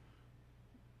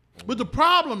 But the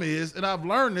problem is, and I've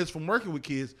learned this from working with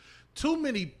kids, too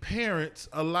many parents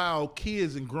allow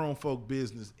kids in grown folk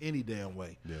business any damn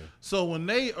way. Yeah. So when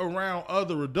they around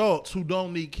other adults who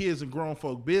don't need kids in grown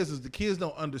folk business, the kids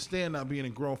don't understand not being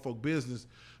in grown folk business.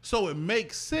 So it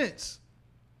makes sense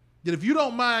that if you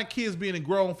don't mind kids being in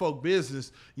grown folk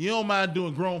business, you don't mind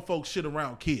doing grown folk shit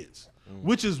around kids,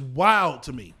 which is wild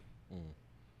to me.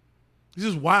 It's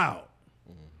just wild.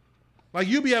 Like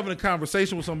you be having a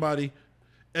conversation with somebody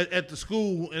at the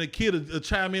school, and a kid will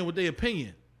chime in with their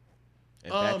opinion.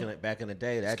 And back in the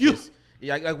day, that excuse- just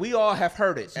like we all have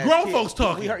heard it. as grown kids. folks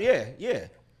talking. We heard, yeah.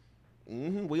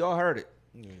 We all heard it.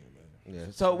 Yeah.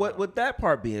 So with that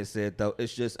part being said, though,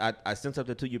 it's just I sent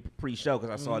something to you pre-show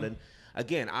because I saw it.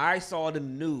 Again, I saw it in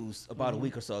the news about a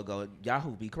week or so ago.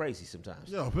 Yahoo be crazy sometimes.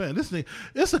 Yo, man, this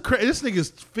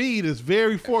nigga's feed is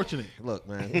very fortunate. Look,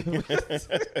 man, You know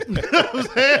what I'm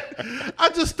saying? I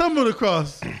just stumbled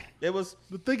across it was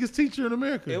the thickest teacher in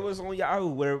America. on Yahoo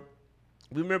where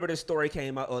we remember this story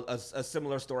came out. A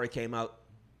similar story came out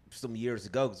some years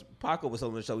ago. 'Cause Paco was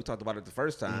on the show. We talked about it the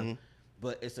first time,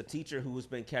 but it's a teacher who has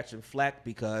been catching flack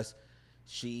because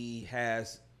she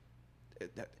has.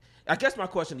 I guess my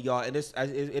question to y'all, and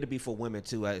it'll be for women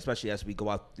too, especially as we go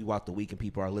out throughout the week and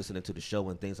people are listening to the show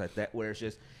and things like that, where it's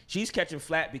just she's catching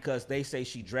flack because they say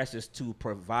she dresses too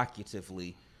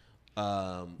provocatively.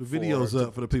 The video's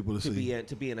up for the people to see.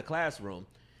 To be in a classroom.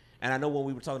 And I know when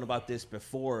we were talking about this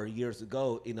before years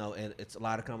ago, and it's a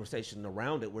lot of conversation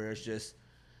around it where it's just,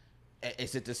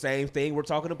 is it the same thing we're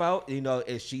talking about?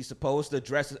 Is she supposed to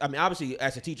dress? I mean, obviously,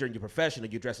 as a teacher in your profession,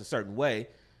 you dress a certain way.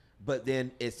 But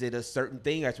then is it a certain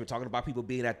thing, as we're talking about people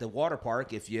being at the water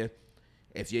park, if you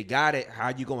got it, how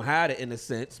you going to hide it in a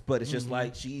sense? But it's just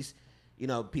like she's,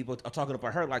 people are talking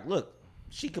about her like, look,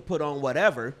 she could put on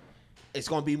whatever. It's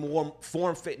going to be more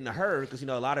form-fitting to her because,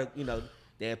 a lot of,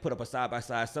 they had put up a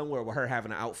side-by-side somewhere with her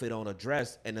having an outfit on a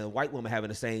dress and a white woman having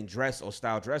the same dress or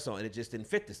style dress on, and it just didn't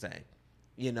fit the same.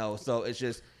 So it's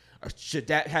just, should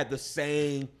that have the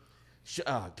same...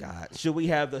 Oh God! Should we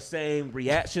have the same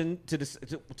reaction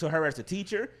to her as a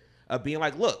teacher of being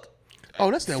like, "Look,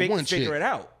 that's that one chick. Figure it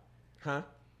out, huh?"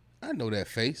 I know that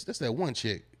face. That's that one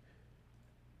chick.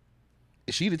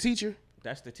 Is she the teacher?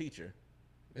 That's the teacher.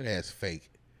 That ass fake,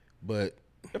 but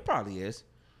it probably is.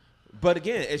 But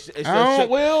again, it's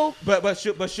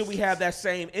But should we have that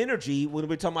same energy when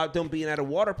we're talking about them being at a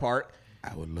water park?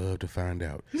 I would love to find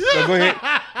out. No, go ahead.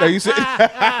 No, you said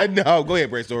no. Go ahead,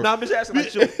 Brainstorm. No, I'm just asking.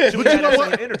 Like, should we have that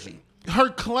same energy? Her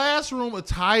classroom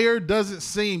attire doesn't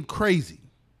seem crazy.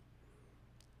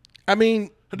 I mean,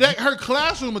 her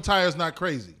classroom attire is not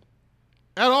crazy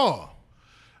at all.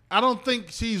 I don't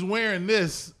think she's wearing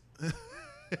this in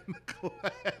the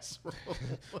classroom.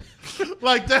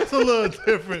 Like that's a little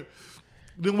different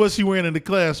than what she wearing in the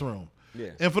classroom.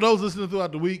 Yeah. And for those listening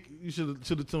throughout the week, you should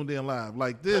have tuned in live.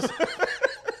 Like this.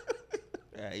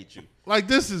 I hate you. Like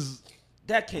this is.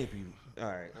 That can't be. All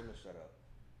right, I'm gonna shut up.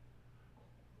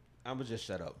 I'm gonna just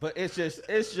shut up. But it's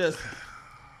just.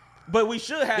 But we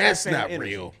should have. That's that same not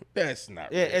energy. real. That's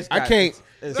not. Yeah, real. I can't.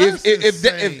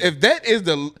 If that is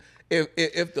the.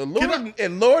 If the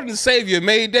Lord and Savior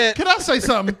made that, can I say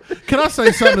something? Can I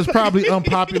say something that's probably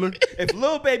unpopular? If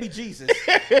little baby Jesus,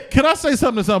 can I say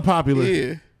something that's unpopular?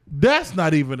 Yeah. That's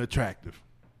not even attractive.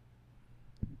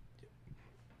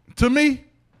 To me,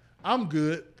 I'm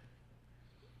good.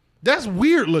 That's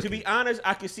weird looking. To be honest,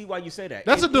 I can see why you say that.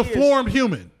 That's a deformed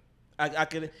human. I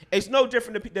can. It's no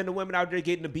different than the women out there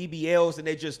getting the BBLs and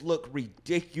they just look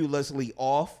ridiculously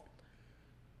off.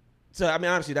 So I mean,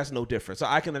 honestly, that's no different. So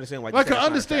I can understand why. Like I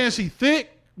understand she's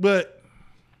thick, but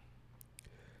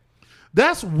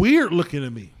that's weird looking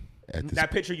to me.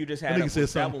 That picture you just had,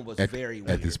 that one was very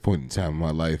weird. At this point in time in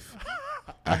my life,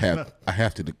 I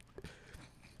have to.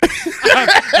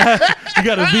 You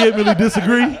got to vehemently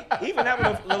disagree. Even that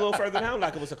one a little further down,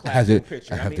 like it was a classic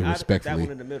picture. I have to respectfully. That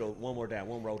one in the middle, one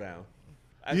row down.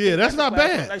 Yeah, that's not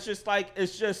bad. It's just like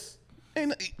it's just.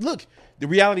 And look, the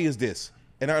reality is this,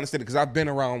 and I understand it because I've been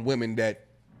around women that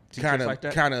kind of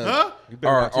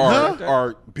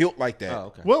are built like that. Oh,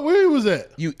 okay. What where was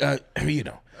that? You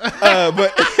know,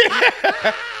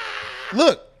 but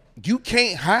look, you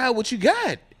can't hide what you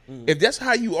got. If that's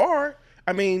how you are,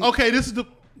 I mean, okay, this is the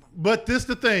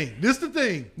thing. This the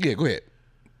thing. Yeah, go ahead.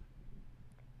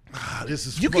 This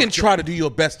is you can try to do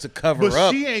your best to cover but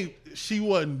up. She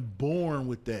wasn't born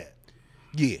with that.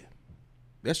 Yeah,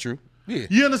 that's true. Yeah,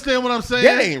 you understand what I'm saying?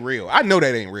 That ain't real. I know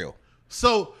that ain't real.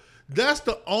 So that's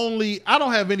the only. I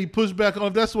don't have any pushback on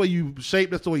if that's the way you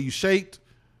shaped. That's the way you shaped.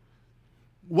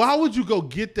 Why would you go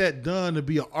get that done to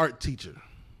be an art teacher?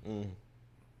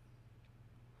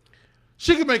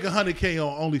 She could make $100K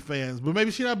on OnlyFans, but maybe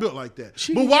she's not built like that.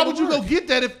 But why would you go get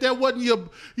that if that wasn't your?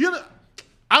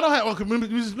 I don't have. Okay,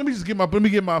 let me just get my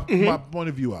my point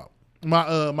of view out.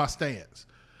 My stance.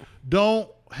 Don't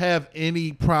have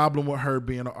any problem with her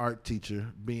being an art teacher,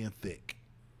 being thick.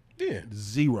 Yeah.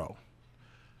 Zero.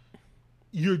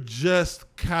 You're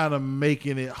just kind of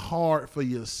making it hard for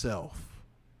yourself.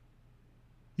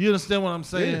 You understand what I'm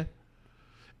saying? Yeah.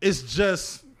 It's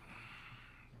just,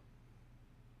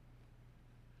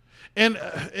 and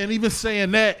even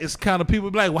saying that, it's kind of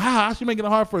people be like, "Wow, how's she making it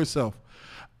hard for herself?"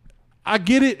 I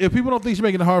get it. If people don't think she's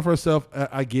making it hard for herself,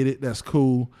 I get it. That's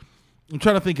cool. I'm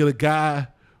trying to think of the guy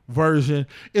version.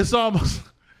 It's almost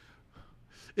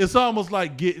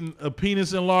like getting a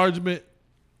penis enlargement,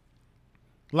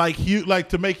 like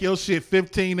to make your shit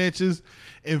 15 inches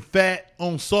and fat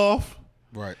on soft.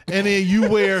 Right. And then you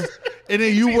wear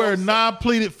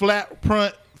non-pleated flat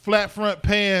front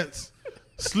pants,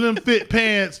 slim fit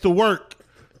pants to work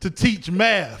to teach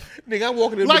math. Nigga, I'm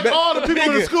walking in Like all the people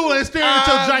in the school ain't staring at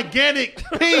your gigantic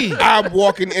peen. I'm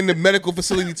walking in the medical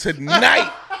facility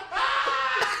tonight.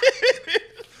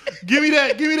 Give me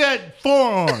that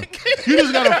forearm. You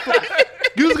just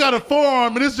got a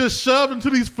forearm and it's just shoved into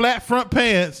these flat front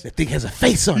pants. That thing has a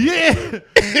face on it. Yeah.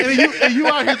 and you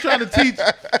out here trying to teach.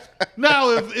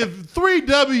 Now, if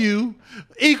 3W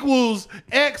equals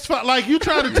X, like you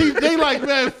trying to teach, they like,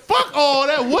 man, fuck all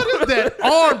that. What is that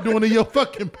arm doing in your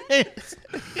fucking pants?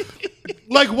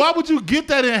 Like, why would you get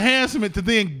that enhancement to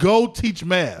then go teach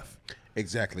math?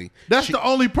 Exactly. That's the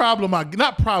only problem.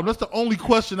 That's the only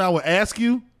question I would ask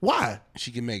you. Why?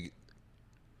 She can make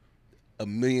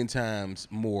 1,000,000 times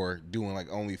more doing like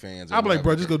OnlyFans. I'd be like,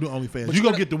 bro, just go do OnlyFans. You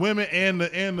gonna get the women and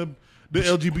the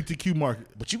LGBTQ market.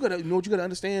 But you know what you gotta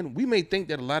understand? We may think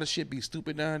that a lot of shit be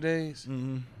stupid nowadays,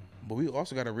 but we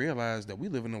also gotta realize that we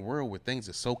live in a world where things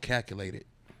are so calculated.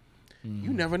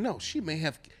 You never know. She may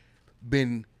have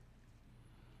been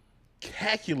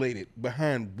calculated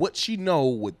behind what she know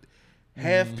would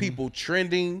have people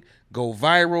trending, go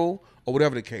viral, or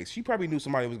whatever the case. She probably knew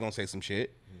somebody was gonna say some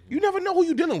shit. You never know who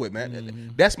you're dealing with,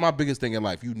 man. That's my biggest thing in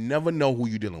life. You never know who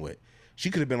you're dealing with. She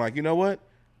could have been like, you know what?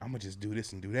 I'm gonna just do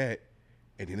this and do that,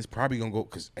 and then it's probably gonna go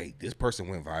because hey, this person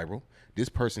went viral. This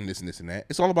person, this and this and that.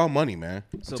 It's all about money, man.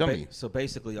 I'm telling you. So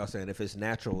basically, y'all saying if it's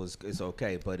natural, it's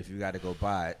okay, but if you got to go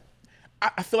buy it,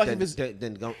 I feel like then, if it's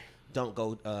then don't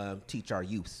go teach our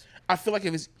youth. I feel like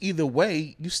if it's either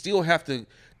way, you still have to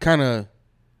kind of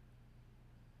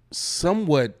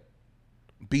somewhat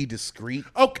be discreet.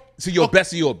 Okay. To your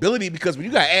best of your ability, because when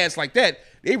you got ass like that,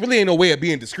 there really ain't no way of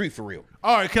being discreet for real.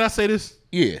 All right, can I say this?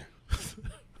 Yeah.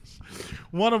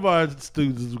 One of our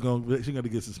students is she's gonna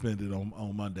get suspended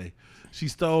on Monday. She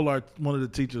stole one of the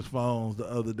teacher's phones the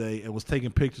other day and was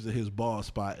taking pictures of his bald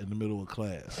spot in the middle of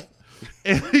class.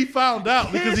 And he found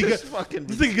out because he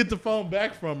could get the phone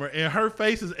back from her, and her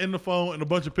face is in the phone and a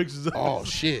bunch of pictures of Oh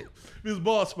shit. his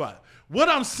bald spot. What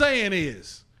I'm saying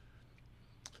is,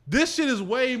 this shit is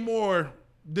way more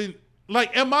than,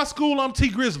 like, at my school, I'm T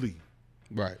Grizzly.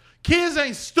 Right. Kids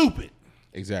ain't stupid.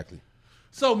 Exactly.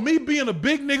 So me being a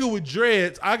big nigga with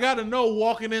dreads, I gotta know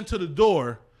walking into the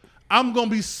door, I'm gonna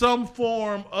be some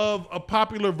form of a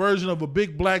popular version of a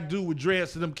big black dude with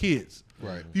dreads to them kids.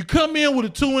 Right. You come in with a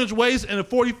 2-inch waist and a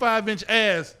 45-inch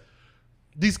ass,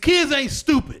 these kids ain't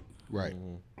stupid. Right.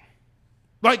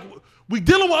 Like, we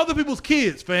dealing with other people's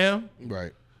kids, fam.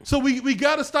 Right. So we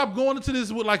gotta stop going into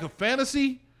this with like a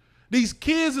fantasy. These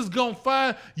kids is gonna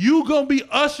find you gonna be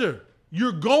Usher.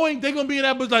 They're gonna be in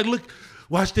that bitch like, look,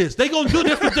 watch this. They gonna do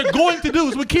this. What they're going to do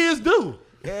is what kids do.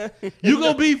 Yeah. You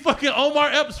gonna be fucking Omar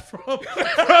Epps from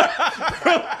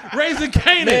Raising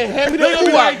Kanan. Man, hand me the They gonna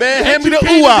be ooh-ah, man. Hand "Ain't me you the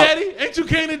Kanan ooh-ah." Daddy? Ain't you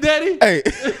Kanan Daddy? Hey.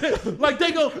 Like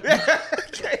they go.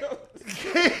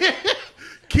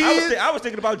 I Kids. was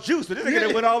thinking about Juice, but this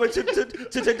nigga went all the way to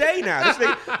today now.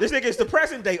 This nigga is the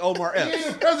present day Omar He Epps.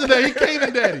 ain't president. He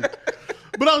Kanan Daddy.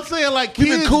 But I'm saying, like, We've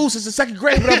kids. been cool since the second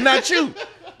grade, but I'm not you.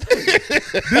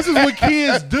 This is what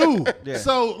kids do. Yeah.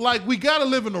 So, like, we gotta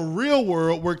live in a real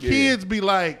world where kids be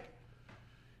like,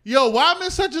 yo, why am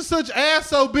such and such ass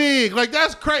so big? Like,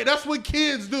 that's crazy. That's what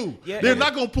kids do. Yeah. They're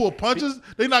not gonna pull punches.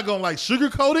 They're not gonna like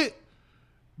sugarcoat it.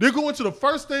 They're going to the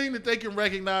first thing that they can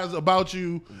recognize about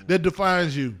you that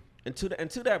defines you. And to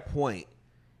that point,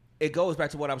 it goes back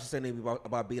to what I was saying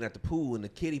about being at the pool and the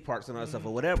kiddie parks and all that stuff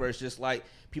or whatever. It's just like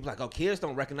people like, oh, kids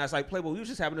don't recognize like Playboy. We were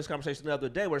just having this conversation the other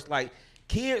day where it's like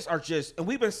kids are just, and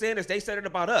we've been saying this. They said it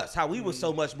about us, how we was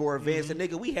so much more advanced than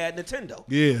nigga. We had Nintendo.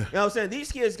 Yeah. You know what I'm saying?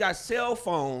 These kids got cell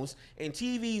phones and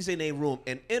TVs in their room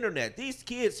and internet. These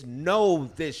kids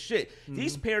know this shit.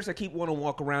 These parents that keep wanting to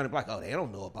walk around and be like, oh, they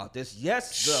don't know about this.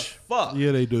 Yes, the fuck.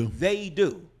 Yeah, they do. They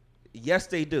do. Yes,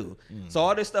 they do. So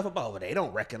all this stuff about, well, they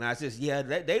don't recognize this. Yeah,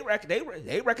 they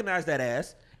recognize that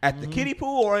ass at the kiddie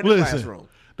pool or in the classroom.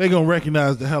 They gonna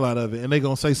recognize the hell out of it, and they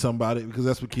gonna say something about it because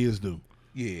that's what kids do.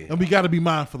 Yeah. And we got to be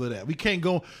mindful of that. We can't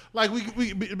go like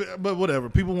but whatever.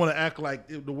 People want to act like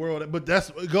the world, but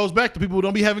it goes back to people who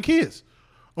don't be having kids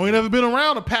or ain't never been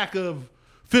around a pack of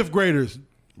fifth graders.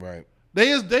 Right.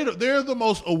 They're the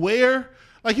most aware.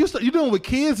 Like you're dealing with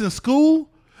kids in school.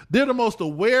 They're the most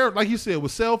aware, like you said,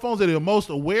 with cell phones. They're the most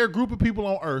aware group of people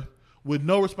on earth with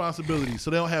no responsibility, so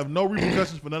they don't have no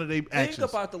repercussions for none of their actions. Think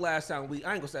about the last time I ain't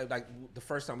gonna say like the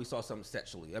first time we saw something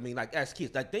sexually. I mean, like as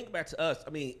kids, like think back to us.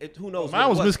 I mean, who knows? Mine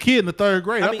was Miss Kid in the third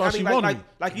grade. I thought she wanted me.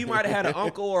 Like you might have had an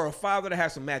uncle or a father that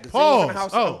had some magazines Pause. in the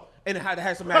house, and it had to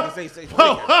have some magazines.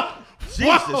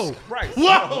 Jesus Christ!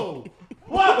 Whoa!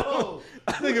 Whoa!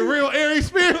 Nigga, real airy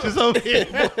experiences over here.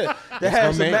 They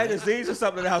had some magazines or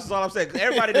something in the house. That's all I'm saying.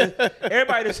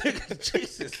 Everybody just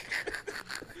Jesus.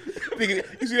 You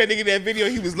see that nigga in that video?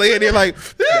 He was laying there like,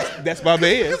 that's my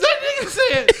man.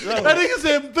 That nigga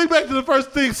said, think back to the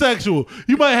first thing sexual.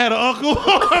 You might have had an uncle.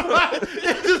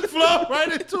 It just flowed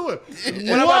right into it.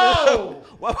 Whoa!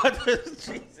 What about this?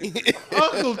 Jesus.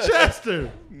 Uncle Chester.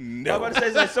 No. I'm about to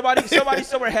say like somebody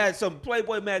somewhere had some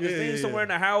Playboy magazine somewhere in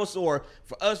the house, or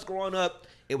for us growing up,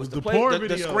 it was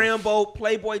the Scramble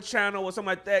Playboy channel or something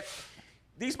like that.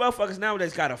 These motherfuckers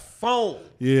nowadays got a phone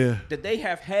that they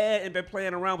have had and been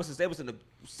playing around with since they was in the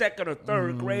second or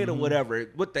third grade or whatever.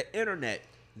 With the internet,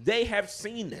 they have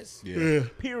seen this. Yeah.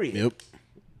 Period. Yep.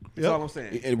 That's all I'm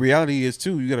saying. And reality is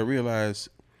too, you got to realize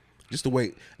just the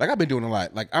way, like I've been doing a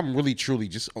lot. Like I'm really truly,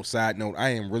 just on side note, I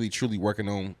am really truly working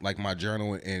on like my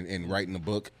journal and writing a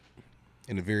book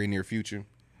in the very near future.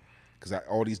 Because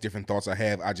all these different thoughts I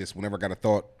have, I just, whenever I got a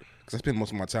thought, because I spend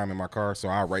most of my time in my car, so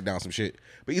I'll write down some shit.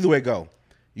 But either way it go,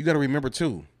 you got to remember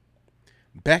too,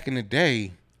 back in the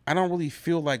day, I don't really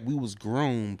feel like we was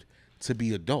groomed to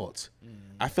be adults.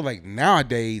 I feel like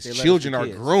nowadays children are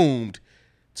groomed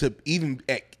to even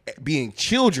at being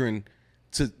children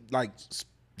to like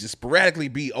just sporadically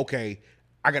be, okay,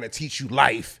 I got to teach you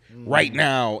life right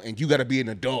now, and you got to be an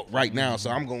adult right now.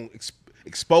 So I'm going to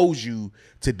expose you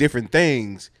to different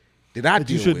things that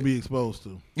you shouldn't be exposed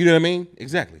to. You know what I mean?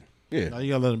 Exactly. Yeah. Now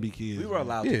you gotta let them be kids. We were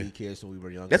allowed to be kids when we were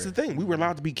younger. That's the thing. We were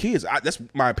allowed to be kids. That's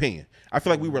my opinion. I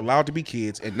feel like we were allowed to be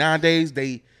kids, and nowadays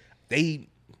they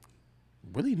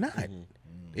really not.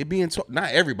 It being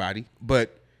not everybody,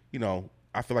 but you know,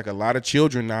 I feel like a lot of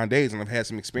children nowadays, and I've had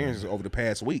some experiences over the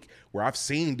past week where I've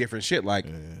seen different shit. Like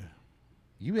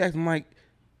you acting like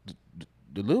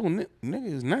the little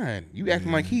nigga is 9. You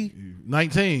acting like he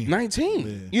 19. 19.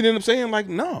 Yeah. You know what I'm saying? Like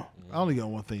no. I only got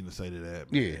one thing to say to that.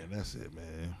 Man. Yeah, that's it,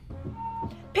 man.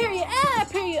 Period.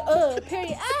 Period.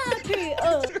 Period.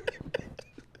 Period.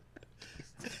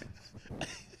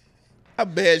 How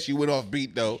bad she went off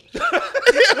beat though. You know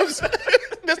what I'm saying?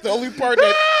 That's the only part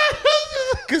that.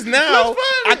 Cause now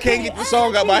I can't get the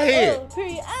song out my head.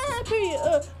 Period.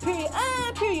 Period. Period.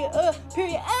 Period.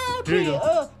 Period. Period.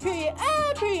 Period.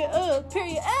 Period. Period.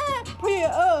 Period.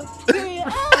 Period.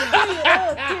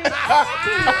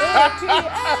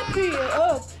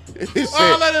 Period.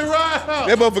 Oh, let it ride out.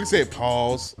 That motherfucker said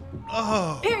pause.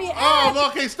 Oh. Period. Oh,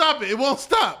 okay, stop it. It won't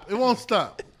stop. It won't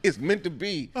stop. It's meant to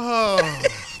be. Oh.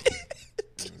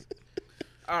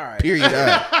 All right. Period.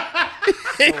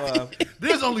 So,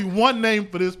 there's only one name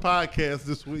for this podcast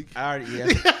this week. I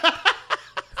already,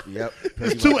 Yep.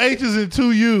 There's 2 H's and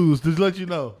 2 U's, to let you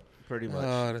know. Pretty much.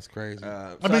 Oh, that's crazy.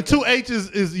 I mean, 2 H's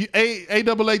is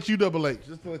A-double-H, U-double-H,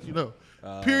 just to let you know.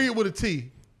 Period with a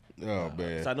T. Oh,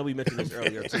 man. So I know we mentioned this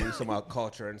earlier too. We talking about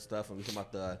culture and stuff, and we talking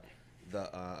about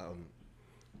the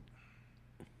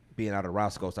being out of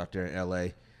Roscoe's out there in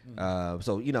L.A.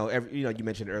 So you know, you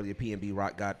mentioned earlier, PNB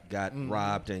Rock got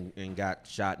robbed and got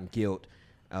shot and killed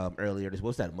earlier.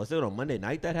 What's that? Was it on Monday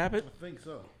night that happened? I think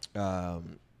so. I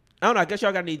don't know. I guess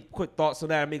y'all got any quick thoughts on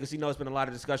that? I mean, because it's been a lot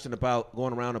of discussion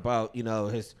going around about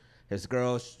his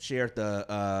girl shared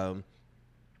the.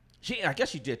 I guess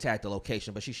she did tag the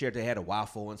location, but she shared they had a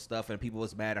waffle and stuff, and people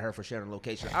was mad at her for sharing the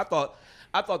location. I thought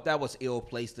that was ill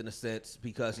placed in a sense,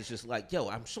 because it's just like, yo,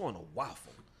 I'm showing a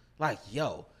waffle, like,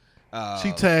 yo.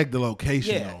 She tagged the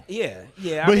location though. Yeah.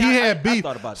 But he had beef. I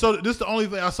thought about so that. this is the only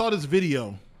thing. I saw this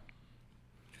video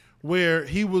where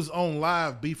he was on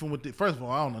live beefing with first of all,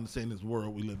 I don't understand this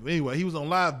world we live in. Anyway, he was on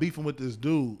live beefing with this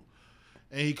dude,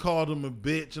 and he called him a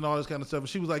bitch and all this kind of stuff. And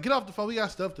she was like, get off the phone, we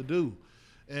got stuff to do.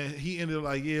 And he ended up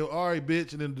like, yeah, all right,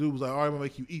 bitch. And then the dude was like, all right, I'm going to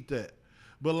make you eat that.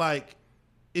 But, like,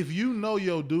 if you know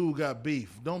your dude got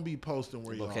beef, don't be posting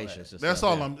where you're at. That's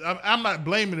all. I'm not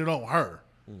blaming it on her,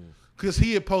 because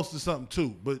he had posted something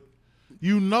too. But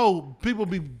people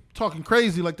be talking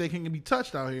crazy like they can be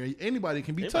touched out here. Anybody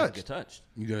can be Anybody touched. get touched.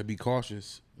 You gotta be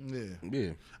cautious. Yeah.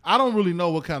 I don't really know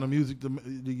what kind of music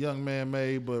the young man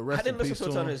made, but rest I didn't in listen peace to a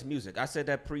to ton of him. his music. I said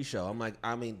that pre-show. I'm like,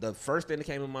 I mean, the first thing that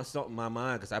came in my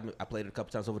mind, because I played it a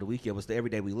couple times over the weekend, was the Every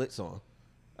Day We Lit song,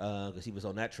 because he was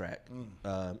on that track.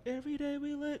 Every Day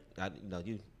We Lit.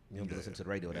 You don't listen to the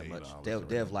radio that much.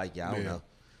 Dev like, I don't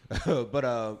know.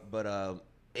 but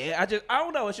yeah, I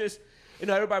don't know. It's just,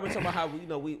 everybody been talking about how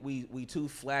we too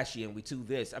flashy and we too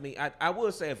this. I mean, I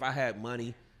would say if I had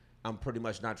money, I'm pretty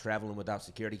much not traveling without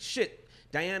security. Shit,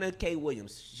 Diana K.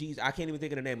 Williams. I can't even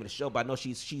think of the name of the show, but I know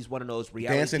she's one of those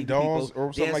reality Dancing TV Dolls people.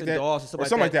 or something like that? Dolls Or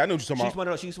something like that. I know what you're talking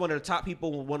about. She's one of the top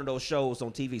people in one of those shows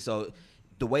on TV. So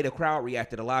the way the crowd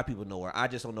reacted, a lot of people know her. I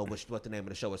just don't know what the name of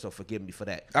the show is, so forgive me for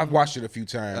that. I've watched it a few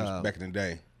times back in the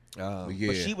day. But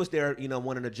she was there,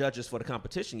 one of the judges for the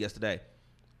competition yesterday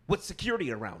with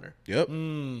security around her. Yep. You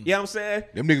know what I'm saying?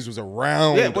 Them niggas was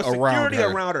around. Yeah, with security her.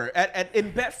 around her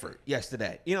in Bedford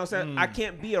yesterday. You know what I'm saying? I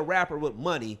can't be a rapper with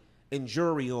money and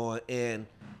jury on and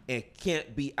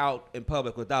can't be out in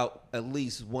public without at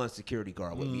least one security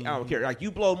guard with me. I don't care. Like,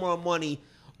 you blow more money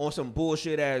on some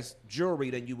bullshit ass jewelry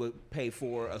than you would pay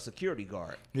for a security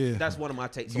guard. Yeah. That's one of my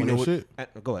takes You on know it.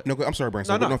 shit? Go ahead. No, I'm sorry,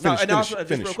 Branson. No, Finish. and also, finish.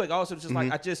 just real quick, also just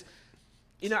like,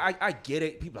 I get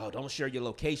it. People, don't share your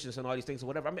locations and all these things or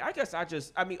whatever. I mean, I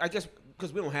guess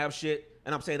because we don't have shit,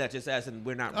 and I'm saying that just as in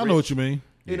we're not rich. I know what you mean.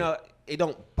 It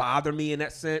don't bother me in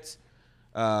that sense.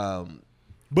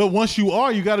 But once you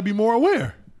are, you got to be more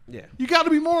aware. Yeah. You got to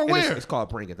be more And aware. it's called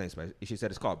Bring It. Thanks, man. She said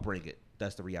it's called Bring It.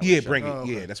 That's the reality. Yeah, show. bring it.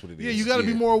 okay. Yeah, that's what it is. Yeah, you got to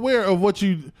be more aware of what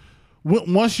you.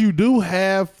 Once you do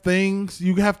have things,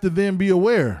 you have to then be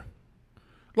aware.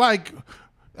 Like,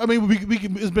 I mean,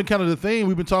 it's been kind of the thing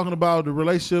we've been talking about, the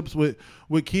relationships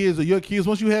with kids or your kids.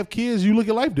 Once you have kids, you look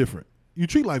at life different. You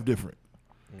treat life different.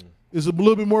 It's a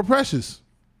little bit more precious.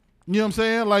 You know what I'm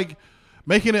saying? Like,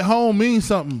 making it home means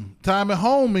something. Time at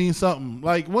home means something.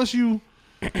 Like, once you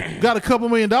got a couple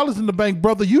 $1 million in the bank,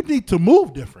 brother, you need to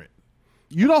move different.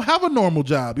 You don't have a normal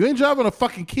job. You ain't driving a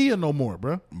fucking Kia no more,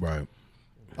 bro. Right.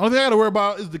 Only thing I got to worry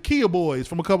about is the Kia boys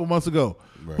from a couple months ago,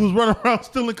 who's running around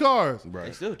stealing cars.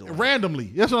 They still doing it. Randomly.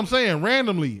 That's what I'm saying.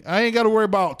 Randomly. I ain't got to worry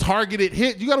about targeted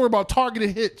hits. You got to worry about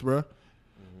targeted hits, bro.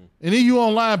 And then you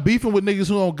online beefing with niggas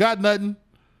who don't got nothing.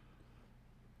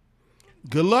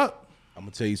 Good luck. I'm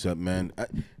gonna tell you something, man.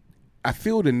 I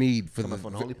feel the need for Coming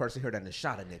from the only person here that done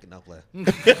shot a nigga. No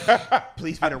play.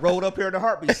 Police been rolled up here in the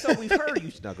heartbeat. So we've heard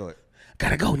you. Now go ahead.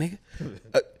 Gotta go, nigga.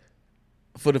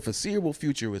 For the foreseeable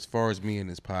future, as far as me and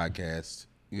this podcast,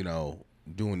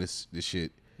 doing this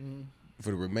shit, for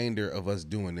the remainder of us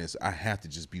doing this, I have to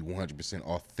just be 100%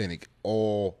 authentic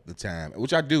all the time,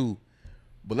 which I do.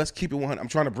 But let's keep it 100. I'm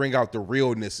trying to bring out the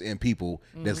realness in people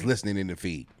that's listening in the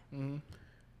feed.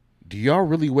 Do y'all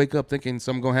really wake up thinking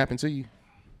something gonna happen to you?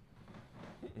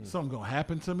 Something going to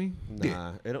happen to me?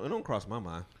 Nah, it don't cross my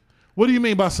mind. What do you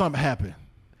mean by something happen?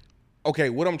 Okay,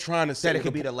 what I'm trying to say. That it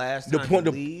could be the last the time point.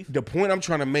 you leave. The point I'm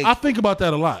trying to make. I think about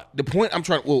that a lot. The point I'm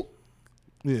trying. Well,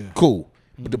 Yeah. cool.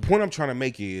 But the point I'm trying to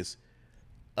make is,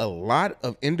 a lot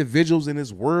of individuals in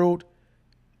this world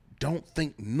don't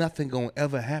think nothing gonna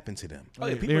ever happen to them. Oh,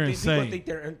 yeah, They're people insane. think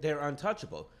they're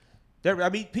untouchable.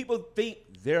 People think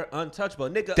they're untouchable.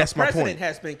 Nigga, That's a my president point.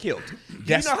 has been killed. Do you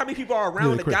That's- know how many people are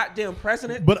around the quick. goddamn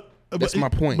president? But That's my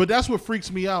point. But that's what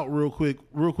freaks me out real quick.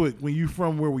 When you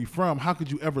from where we from, how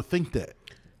could you ever think that?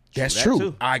 That's that true.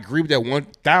 too. I agree with that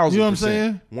 1,000%. You know what I'm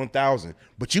saying? 1,000.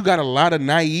 But you got a lot of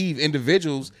naive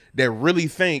individuals that really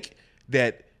think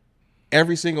that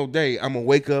every single day I'm gonna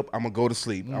wake up, I'm gonna go to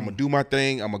sleep, I'm gonna do my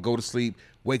thing, I'm gonna go to sleep,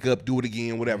 wake up, do it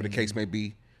again, whatever the case may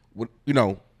be.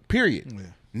 Period. Yeah.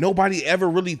 Nobody ever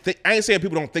really think. I ain't saying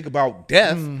people don't think about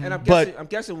death, And but I'm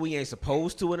guessing we ain't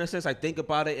supposed to, in a sense. I think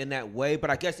about it in that way, but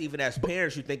I guess even as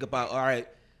parents, you think about, all right,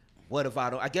 what if I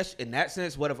don't? I guess in that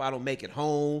sense, what if I don't make it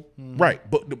home? right.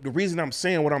 But the reason I'm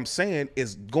saying what I'm saying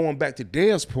is going back to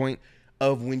Dale's point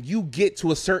of when you get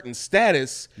to a certain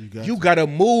status, you got to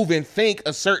move and think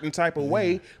a certain type of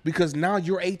way because now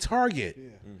you're a target.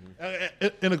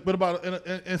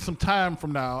 In some time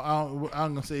from now,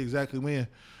 I'm gonna say exactly when.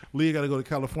 Leah got to go to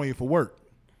California for work,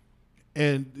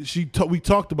 and we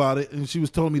talked about it, and she was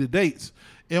telling me the dates.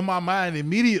 In my mind,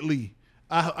 immediately,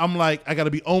 I'm like, I got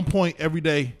to be on point every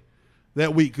day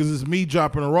that week because it's me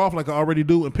dropping her off like I already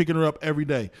do and picking her up every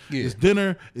day. Yeah. It's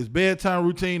dinner, it's bedtime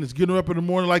routine, it's getting her up in the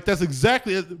morning. Like that's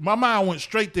exactly it. My mind went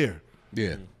straight there.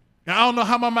 Yeah. And I don't know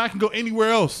how my mind can go anywhere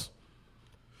else.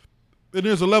 And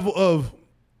there's a level of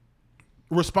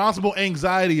responsible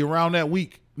anxiety around that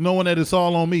week, knowing that it's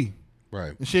all on me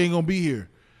Right. and she ain't gonna be here.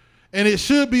 And it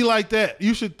should be like that.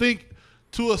 You should think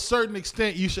to a certain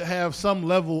extent, you should have some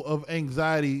level of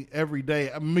anxiety every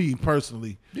day. Me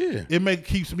personally, Yeah. it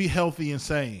keeps me healthy and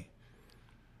sane.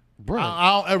 Bro. I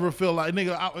don't ever feel like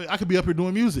nigga. I could be up here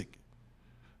doing music.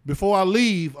 Before I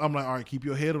leave, I'm like, all right, keep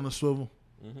your head on the swivel.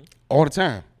 All the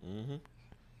time.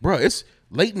 Bro, it's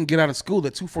Leighton get out of school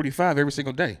at 2:45 every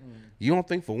single day. You don't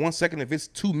think for 1 second if it's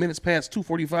 2 minutes past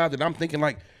 2:45 that I'm thinking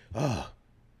like,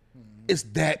 it's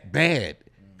that bad.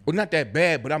 Well, not that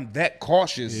bad, but I'm that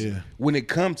cautious when it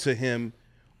comes to him,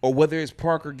 or whether it's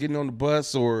Parker getting on the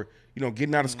bus or, you know,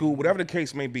 getting out of school, whatever the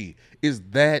case may be, is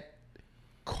that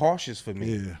cautious for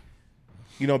me. Yeah.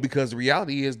 You know, because the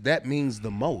reality is that means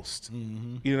the most. You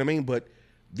know what I mean? But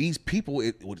these people,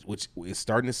 which it's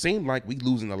starting to seem like we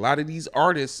losing a lot of these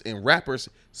artists and rappers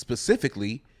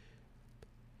specifically.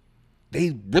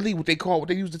 They really what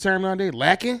they use the term nowadays,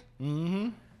 lacking.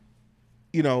 You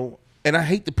know, and I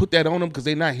hate to put that on them because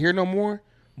they're not here no more.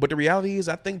 But the reality is,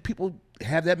 I think people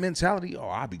have that mentality. Oh,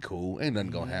 I'll be cool. Ain't nothing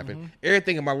gonna happen.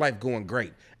 Everything in my life going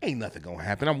great. Ain't nothing gonna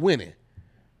happen. I'm winning.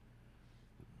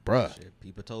 Bruh. Shit,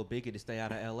 people told Biggie to stay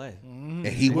out of L.A. And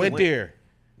he went there.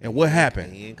 And what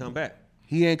happened? He ain't come back.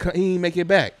 He ain't make it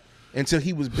back until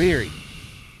he was buried.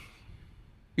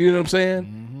 You know what I'm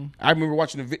saying? I remember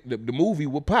watching the movie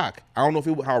with Pac. I don't know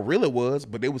if how real it was,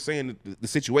 but they were saying the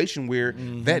situation where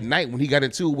that night when he got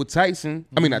into it with Tyson,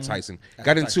 I mean not Tyson,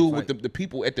 got into it with the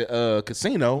people at the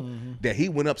casino, that he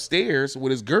went upstairs with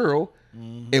his girl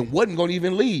and wasn't going to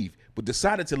even leave, but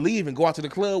decided to leave and go out to the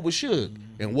club with Suge.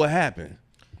 And what happened?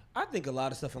 I think a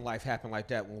lot of stuff in life happen like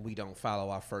that when we don't follow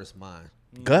our first mind.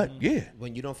 Gut, yeah.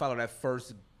 When you don't follow that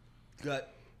first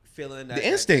gut feeling, The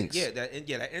instincts.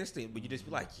 that instinct. But you just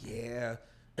be like, yeah.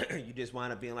 You just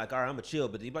wind up being like, all right, I'm gonna chill.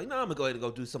 But you be like, no, I'm gonna go ahead and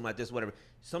go do something like this, whatever.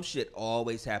 Some shit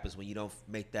always happens when you don't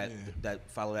make that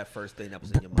follow that first thing that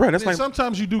was in your mind. Bro, that's And like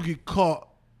sometimes you do get caught,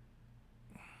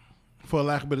 for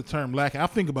lack of a better term, lacking. I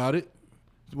think about it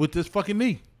with this fucking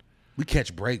knee. we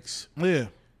catch breaks. Yeah.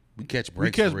 We catch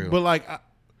breaks for real. But like,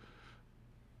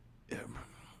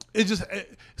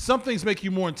 some things make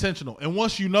you more intentional. And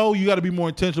once you know, you got to be more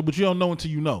intentional, but you don't know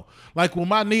until you know. Like with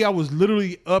my knee, I was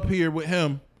literally up here with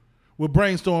him with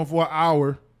Brainstorm for an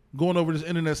hour going over this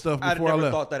internet stuff before I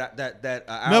left. Thought that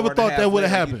Never thought that would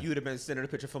have happened. You'd have been sending a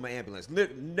picture from an ambulance.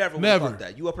 Never thought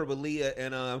that. You up here with Leah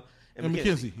and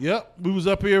McKenzie. Yep. We was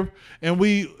up here and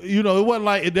we, it wasn't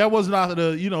like, that was not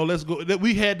the, let's go. That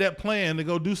we had that plan to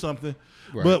go do something.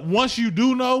 Right. But once you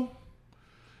do know,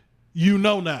 you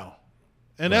know now.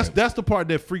 And that's the part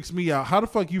that freaks me out. How the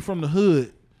fuck you from the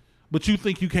hood, but you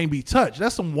think you can't be touched?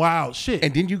 That's some wild shit.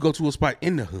 And then you go to a spot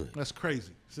in the hood. That's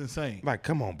crazy. It's insane. Like,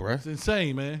 come on, bruh. It's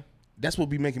insane, man. That's what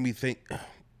be making me think.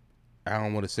 I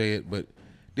don't want to say it, but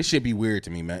this shit be weird to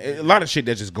me, man. A lot of shit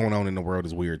that's just going on in the world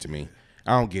is weird to me.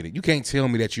 I don't get it. You can't tell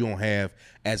me that you don't have,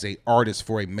 as a artist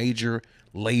for a major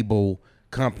label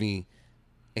company,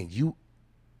 and you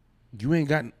ain't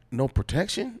got no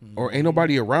protection, or ain't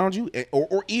nobody around you,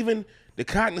 or even the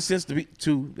cognizance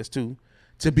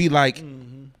to be like,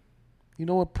 you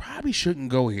know what, probably shouldn't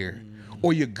go here,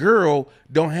 or your girl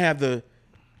don't have the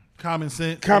Common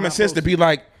sense to be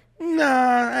like,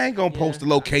 nah, I ain't gonna post the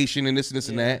location and this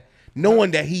and that,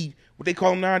 knowing that he, what they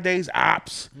call him nowadays,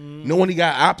 ops, knowing he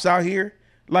got ops out here.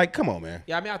 Like, come on, man.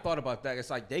 Yeah, I mean, I thought about that.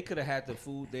 It's like they could have had the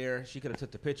food there. She could have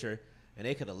took the picture, and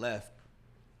they could have left,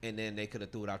 and then they could have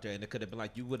threw it out there, and it could have been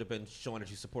like you would have been showing that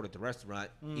you supported the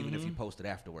restaurant, even if you posted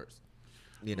afterwards.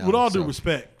 With all due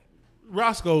respect,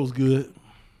 Roscoe's good.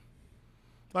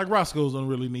 Like Roscoe's don't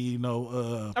really need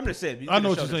no. I'm just saying. I know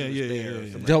what you're saying.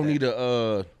 Yeah. Don't need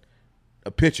a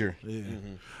picture. Yeah.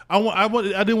 I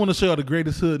didn't want to show y'all the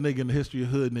greatest hood nigga in the history of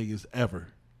hood niggas ever.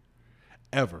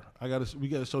 We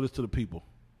gotta show this to the people.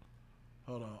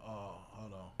 Hold on.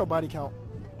 Your body count.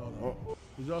 Hold on.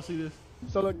 Did y'all see this?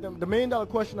 So look, the $1 million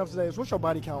question of today is, what's your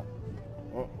body count?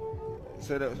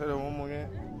 Say that one more again.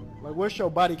 Like, what's your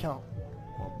body count?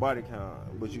 My body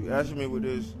count. But you asking me with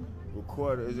this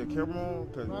recorder, is it camera on?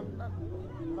 Cause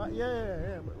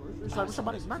Yeah. But it's like, what's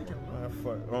your body count?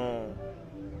 Fuck.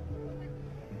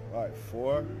 Like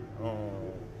 4.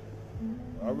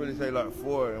 I really say like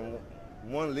 4 and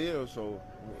 1 live. So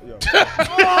yeah. OG.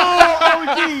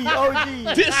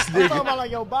 This I'm nigga. talking about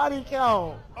like your body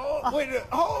count. Oh wait,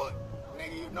 nigga,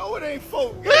 you know it ain't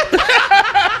folk. So the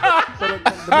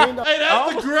 $1 million. Hey,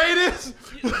 that's the greatest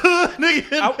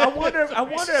nigga. I wonder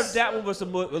if that one was a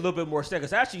little bit more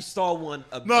serious. I actually saw one.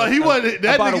 He wasn't.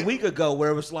 That about nigga, a week ago,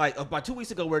 where it was like about 2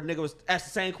 weeks ago, where a nigga was asked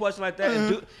the same question like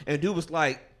that, and dude was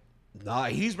like, Nah,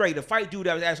 he's ready to fight dude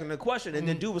that was asking the question. And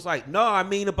then dude was like, no, I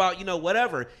mean about,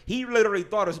 whatever. He literally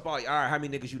thought it was about, all right, how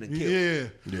many niggas you done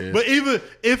killed? Yeah. But even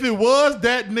if it was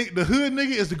that nigga, the hood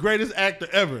nigga is the greatest actor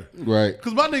ever. Right.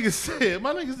 Because my nigga said,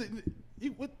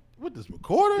 you, what this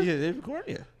recorder? Yeah, they record,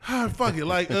 yeah. Ah, fuck it.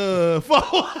 Like, Right.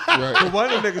 But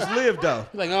one of them niggas lived, though.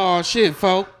 Like, oh shit,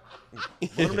 folk. One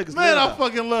of them niggas man, I lived, though.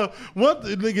 fucking love what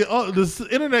the nigga. The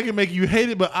internet can make you hate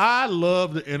it, but I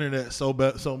love the internet so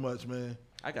much, man.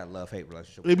 I got a love-hate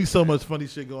relationship. It be so much funny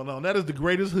shit going on. That is the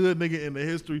greatest hood nigga in the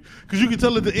history. Because you can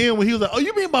tell at the end when he was like, oh,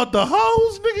 you mean about the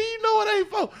hoes, nigga? You know it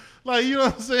ain't folk. Like, you know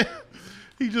what I'm saying?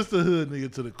 He just a hood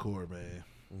nigga to the core, man.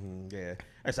 Yeah.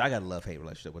 I got a love-hate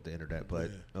relationship with the internet, but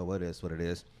what it is, what it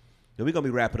is. Then we're going to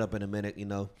be wrapping up in a minute,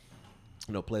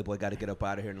 Playboy got to get up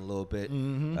out of here in a little bit.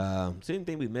 So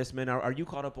anything we missed, man? Are you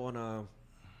caught up on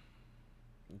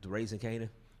the Raising Kanan?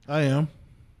 I am.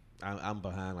 I'm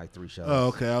behind like 3 shows. Oh,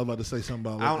 okay. I was about to say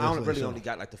something about I don't really only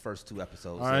got like the first 2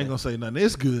 episodes. I ain't gonna say nothing.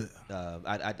 It's good.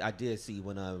 I did see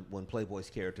when Playboy's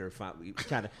character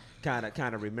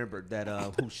kind of remembered that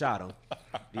who shot him,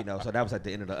 So that was at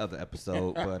the end of the other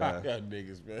episode. But Y'all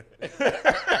niggas, man.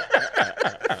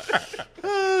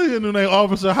 Your new name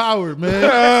Officer Howard,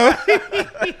 man.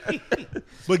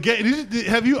 But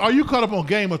are you caught up on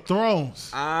Game of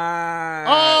Thrones?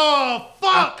 Oh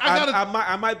fuck!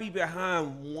 I might be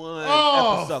behind one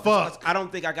episode. Fuck! I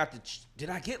don't think I got the. Did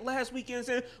I get last weekend's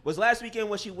in? Was last weekend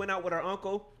when she went out with her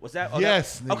uncle? Was that?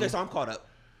 Yes. Okay, so I'm caught up.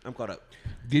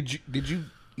 Did you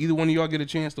either one of y'all get a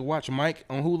chance to watch Mike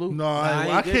on Hulu? No,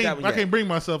 I can't bring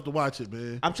myself to watch it,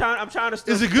 man. I'm trying to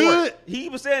still. Is it support. good? He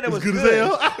was saying it was good good.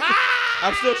 as hell.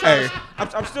 I'm still trying.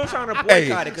 I'm still trying to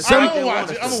boycott it because I'm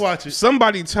gonna watch it.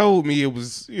 Somebody told me it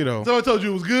was, Someone told you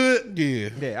it was good. Yeah.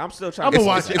 Yeah, I'm still trying. I'm gonna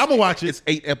watch it. I'm gonna watch it. It's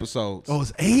 8 episodes. Oh,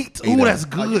 it's 8. Ooh, that's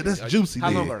good. That's juicy. How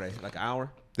long there. are they? Like an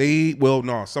hour?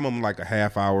 No, some of them like a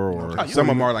half hour, or some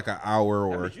of them are like an hour,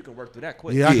 I or mean, you can work through that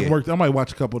quick. Yeah, I can work. I might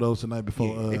watch a couple of those tonight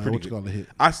before pretty good. hit.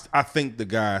 I think the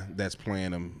guy that's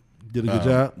playing them Did a good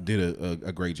job. Did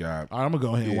a great job. All right, I'm gonna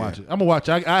go ahead and watch it. I'm gonna watch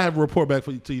it. I have a report back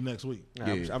to you next week. Nah,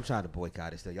 I'm trying to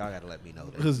boycott it still. Y'all got to let me know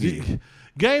that. Because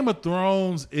Game of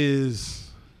Thrones it's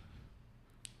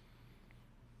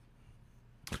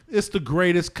the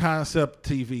greatest concept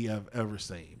TV I've ever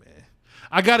seen, man.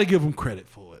 I got to give them credit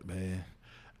for it, man.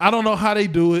 I don't know how they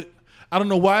do it. I don't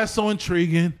know why it's so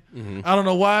intriguing. I don't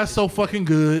know why it's so fucking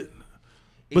good.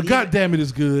 But goddamn it,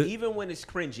 it's good. Even when it's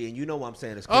cringy, and you know what I'm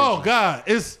saying, it's cringy. Oh God,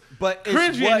 it's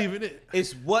cringy. What, ain't even it.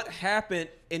 It's what happened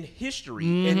in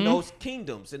history in those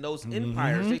kingdoms, in those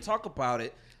empires. They talk about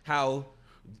it, how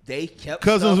they kept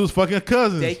cousins stuff, was fucking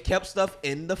cousins. They kept stuff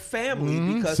in the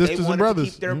family because Sisters they and wanted brothers.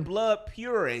 to keep their blood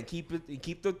pure and keep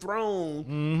the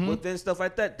throne within stuff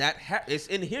like that. It's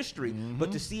in history,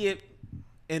 but to see it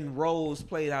in roles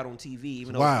played out on TV,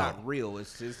 even though it's not real,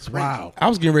 it's cringy. Wow. I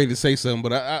was getting ready to say something,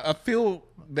 but I feel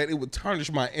that it would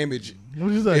tarnish my image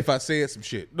if I said some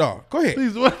shit. No, go ahead.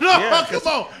 Please, no, come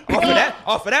on.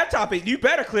 Off of that topic, you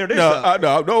better clear this up.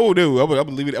 No, dude. I'm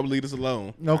gonna leave this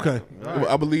alone. Okay. I'm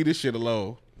gonna leave this shit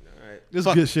alone. This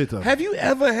is good shit, though. Have you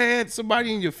ever had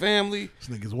somebody in your family? This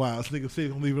nigga's wild. This nigga said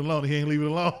he's gonna leave it alone. He ain't leave it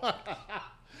alone.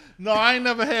 No, I ain't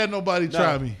never had nobody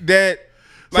try me. That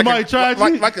Somebody tried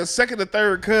you? like a second or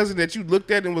third cousin that you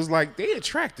looked at and was like, they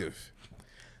attractive.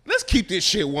 Let's keep this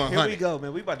shit 100. Here we go,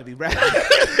 man. We about to be rapping.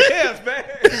 Yes, man.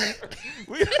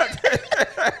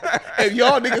 If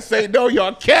y'all niggas say no,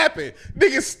 y'all capping.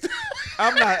 Niggas.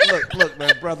 I'm not. Look,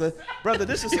 man, brother,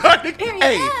 this is. Period.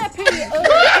 Hey. Period.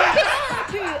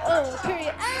 Period.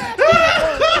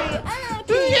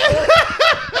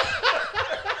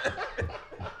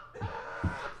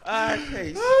 I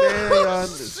can't stand on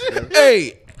this. Man.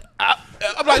 Hey,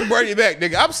 I'm like bringing it back,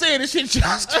 nigga. I'm saying this shit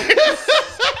just.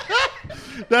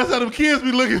 That's how them kids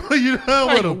be looking when you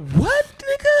done with them. What,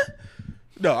 nigga?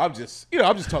 No, I'm just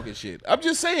talking shit. I'm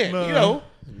just saying,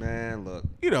 Man, look.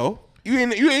 you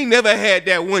ain't never had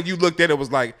that one you looked at it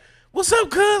was like, what's up,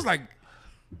 cuz? Like,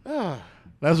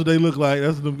 That's what they look like.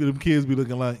 That's what them kids be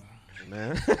looking like.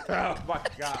 Man. Oh my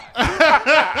God.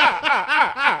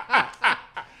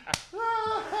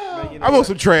 Man, I'm on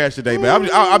some trash today, man.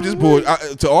 I'm just bored.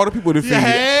 To all the people that feel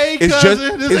Hey, it's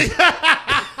cousin. just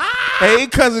hey,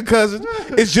 cousin.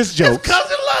 It's just jokes.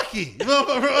 Cousin Lucky.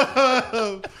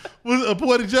 Was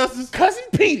Poetic Justice? Cousin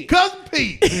Pete. Cousin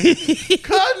Pete.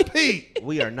 Cousin Pete.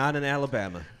 we are not in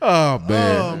Alabama. Oh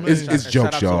man, it's Shout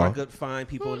jokes, out to our y'all. good fine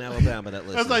people in Alabama that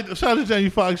listen. That's like shout out to Jamie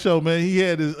Foxx show, man. He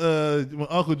had his when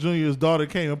Uncle Junior's daughter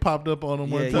came and popped up on him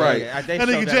one time. Right. Yeah, they That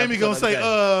showed nigga that Jamie episode gonna the say,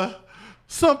 other day.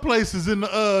 some places in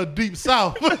the deep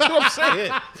south. That's what I'm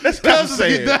saying. That's what I'm Cousins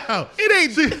saying. get down.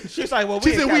 It ain't. She's like, well,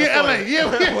 She said we in LA.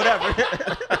 California. Yeah, Whatever.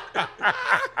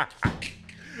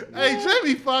 Hey,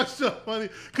 Jamie Foxx so funny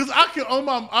because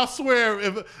I swear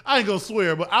if I ain't gonna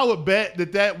swear, but I would bet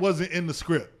that wasn't in the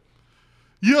script.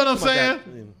 You know what I'm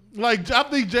saying? Like I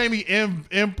think Jamie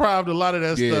improv'd a lot of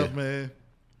that stuff, man.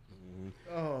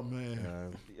 Oh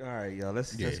man. All right, y'all.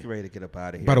 Let's get ready to get up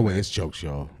out of here. By the way, man. it's jokes,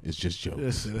 y'all. It's just jokes.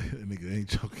 Listen, that nigga ain't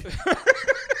joking.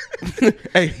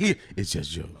 Hey, it's just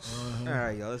jokes. All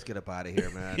right, y'all. Let's get up out of here,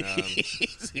 man.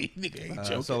 Nigga ain't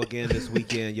joking. So again, this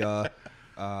weekend, y'all,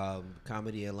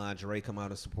 Comedy and Lingerie come out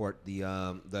and support the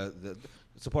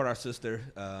support our sister,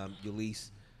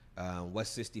 Ulysses.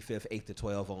 West 65th, 8 to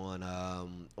 12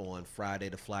 on Friday.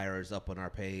 The flyer is up on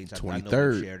our page. I know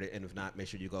 23rd. we shared it, and if not, make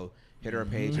sure you go hit our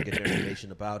page and get the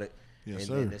information about it. Yes, and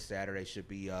sir. then this Saturday should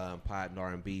be Pod and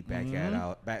R&B back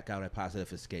out at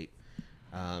Positive Escape.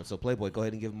 So Playboy, go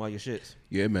ahead and give them all your shits.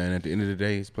 Yeah, man. At the end of the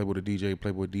day, it's Playboy the DJ,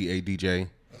 Playboy DJ.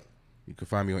 You can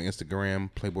find me on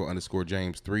Instagram,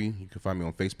 Playboy_James3. You can find me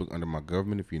on Facebook under my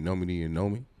government. If you know me, then you know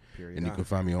me. Period. And you can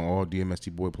find me on all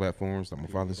DMST Boy platforms. Like my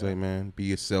father say, man, be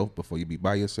yourself before you be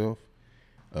by yourself.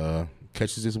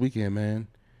 Catch us this weekend, man.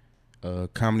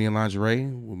 Comedy and Lingerie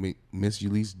with me, Miss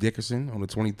Ulysses Dickerson on the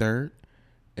 23rd.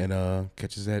 And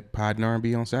catch us at Pod and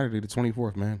R&B on Saturday the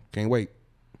 24th, man. Can't wait.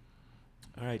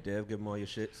 All right, Dev, give them all your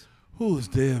shits. Who is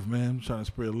Dev, man? I'm trying to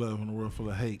spread love in a world full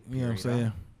of hate. You know what I'm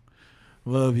saying?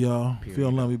 Love y'all.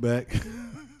 Feel love me back.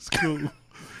 It's cool.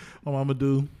 What I'm gonna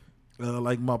do.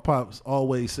 Like my pops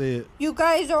always said. You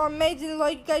guys are amazing.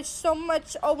 Love you guys so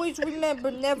much. Always remember,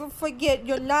 never forget,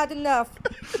 you're not enough.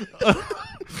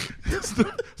 It's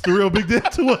the real big deal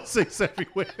 216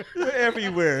 everywhere.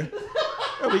 Everywhere.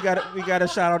 We got a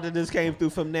shout out that just came through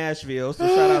from Nashville. So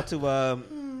shout out to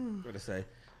what to say?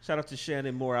 Shout out to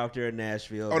Shannon Moore out there in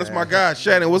Nashville. Oh, that's man. my guy,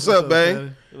 Shannon. What's up,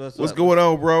 babe? What's What's up? going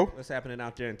on, bro? What's happening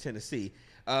out there in Tennessee?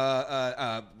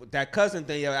 That cousin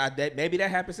thing, maybe that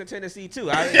happens in Tennessee too.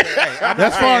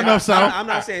 That's far enough south. I'm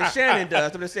not saying Shannon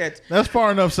does. I'm just saying That's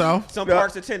far enough south. some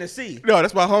parts of Tennessee. No,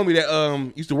 that's my homie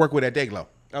that used to work with at Dayglow.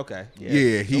 Okay.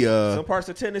 Yeah, he Some parts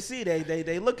of Tennessee,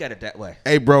 they look at it that way.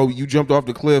 Hey, bro, you jumped off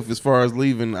the cliff as far as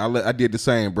leaving. I did the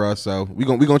same, bro. So we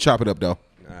gonna chop it up though.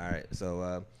 All right.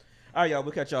 So, all right, y'all.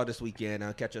 We'll catch y'all this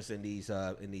weekend. Catch us in these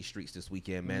streets this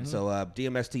weekend, man. So,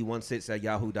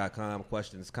 DMST16@yahoo.com.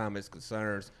 Questions, comments,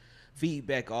 concerns,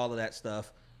 feedback, all of that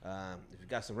stuff. If you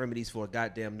got some remedies for a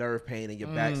goddamn nerve pain in your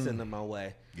back, send them my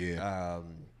way. Yeah.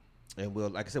 And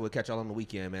like I said, we'll catch y'all on the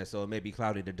weekend, man. So it may be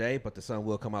cloudy today, but the sun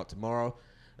will come out tomorrow.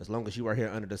 As long as you are here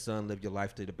under the sun, live your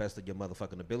life to the best of your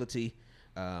motherfucking ability.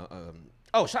 Shout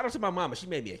out to my mama. She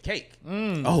made me a cake.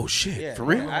 Oh shit, Yeah, for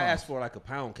real? I asked for like a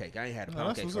pound cake. I ain't had a pound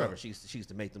that's cake what's forever. up. She used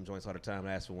to make them joints all the time.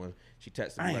 I asked for one. She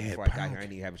texted I me ain't right had before I got pound here. I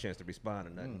didn't even have a chance to respond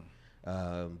or nothing.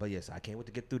 But yes, I can't wait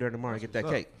to get through there tomorrow and get that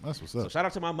cake. That's what's So up. shout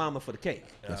out to my mama for the cake.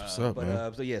 That's what's up,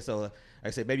 man. Like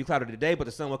I said, maybe cloudy today, but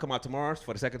the sun will come out tomorrow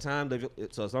for the second time.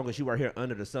 So as long as you are here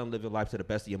under the sun, live your life to the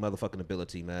best of your motherfucking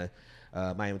ability, man.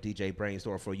 I am DJ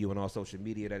Brainstorm for you on all social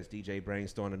media. That is DJ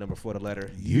Brainstorm, the number 4, the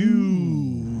letter.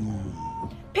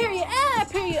 Period.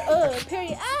 Period.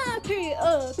 Period. Period.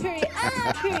 Period. Period.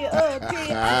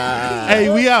 Period.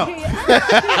 Hey, we out.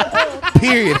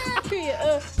 Period.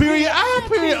 Period. Period.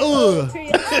 Period.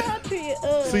 Period.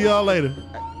 See y'all later.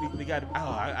 We got.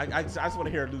 I just want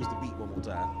to hear her lose the beat one more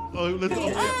time. Oh, let's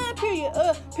Period. Period.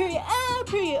 Period.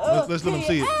 Period. Let's let them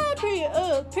see it. Period.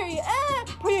 Period.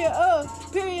 Period.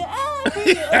 Period.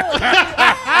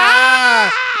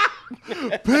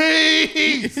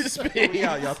 Peace. We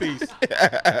out, y'all. Peace.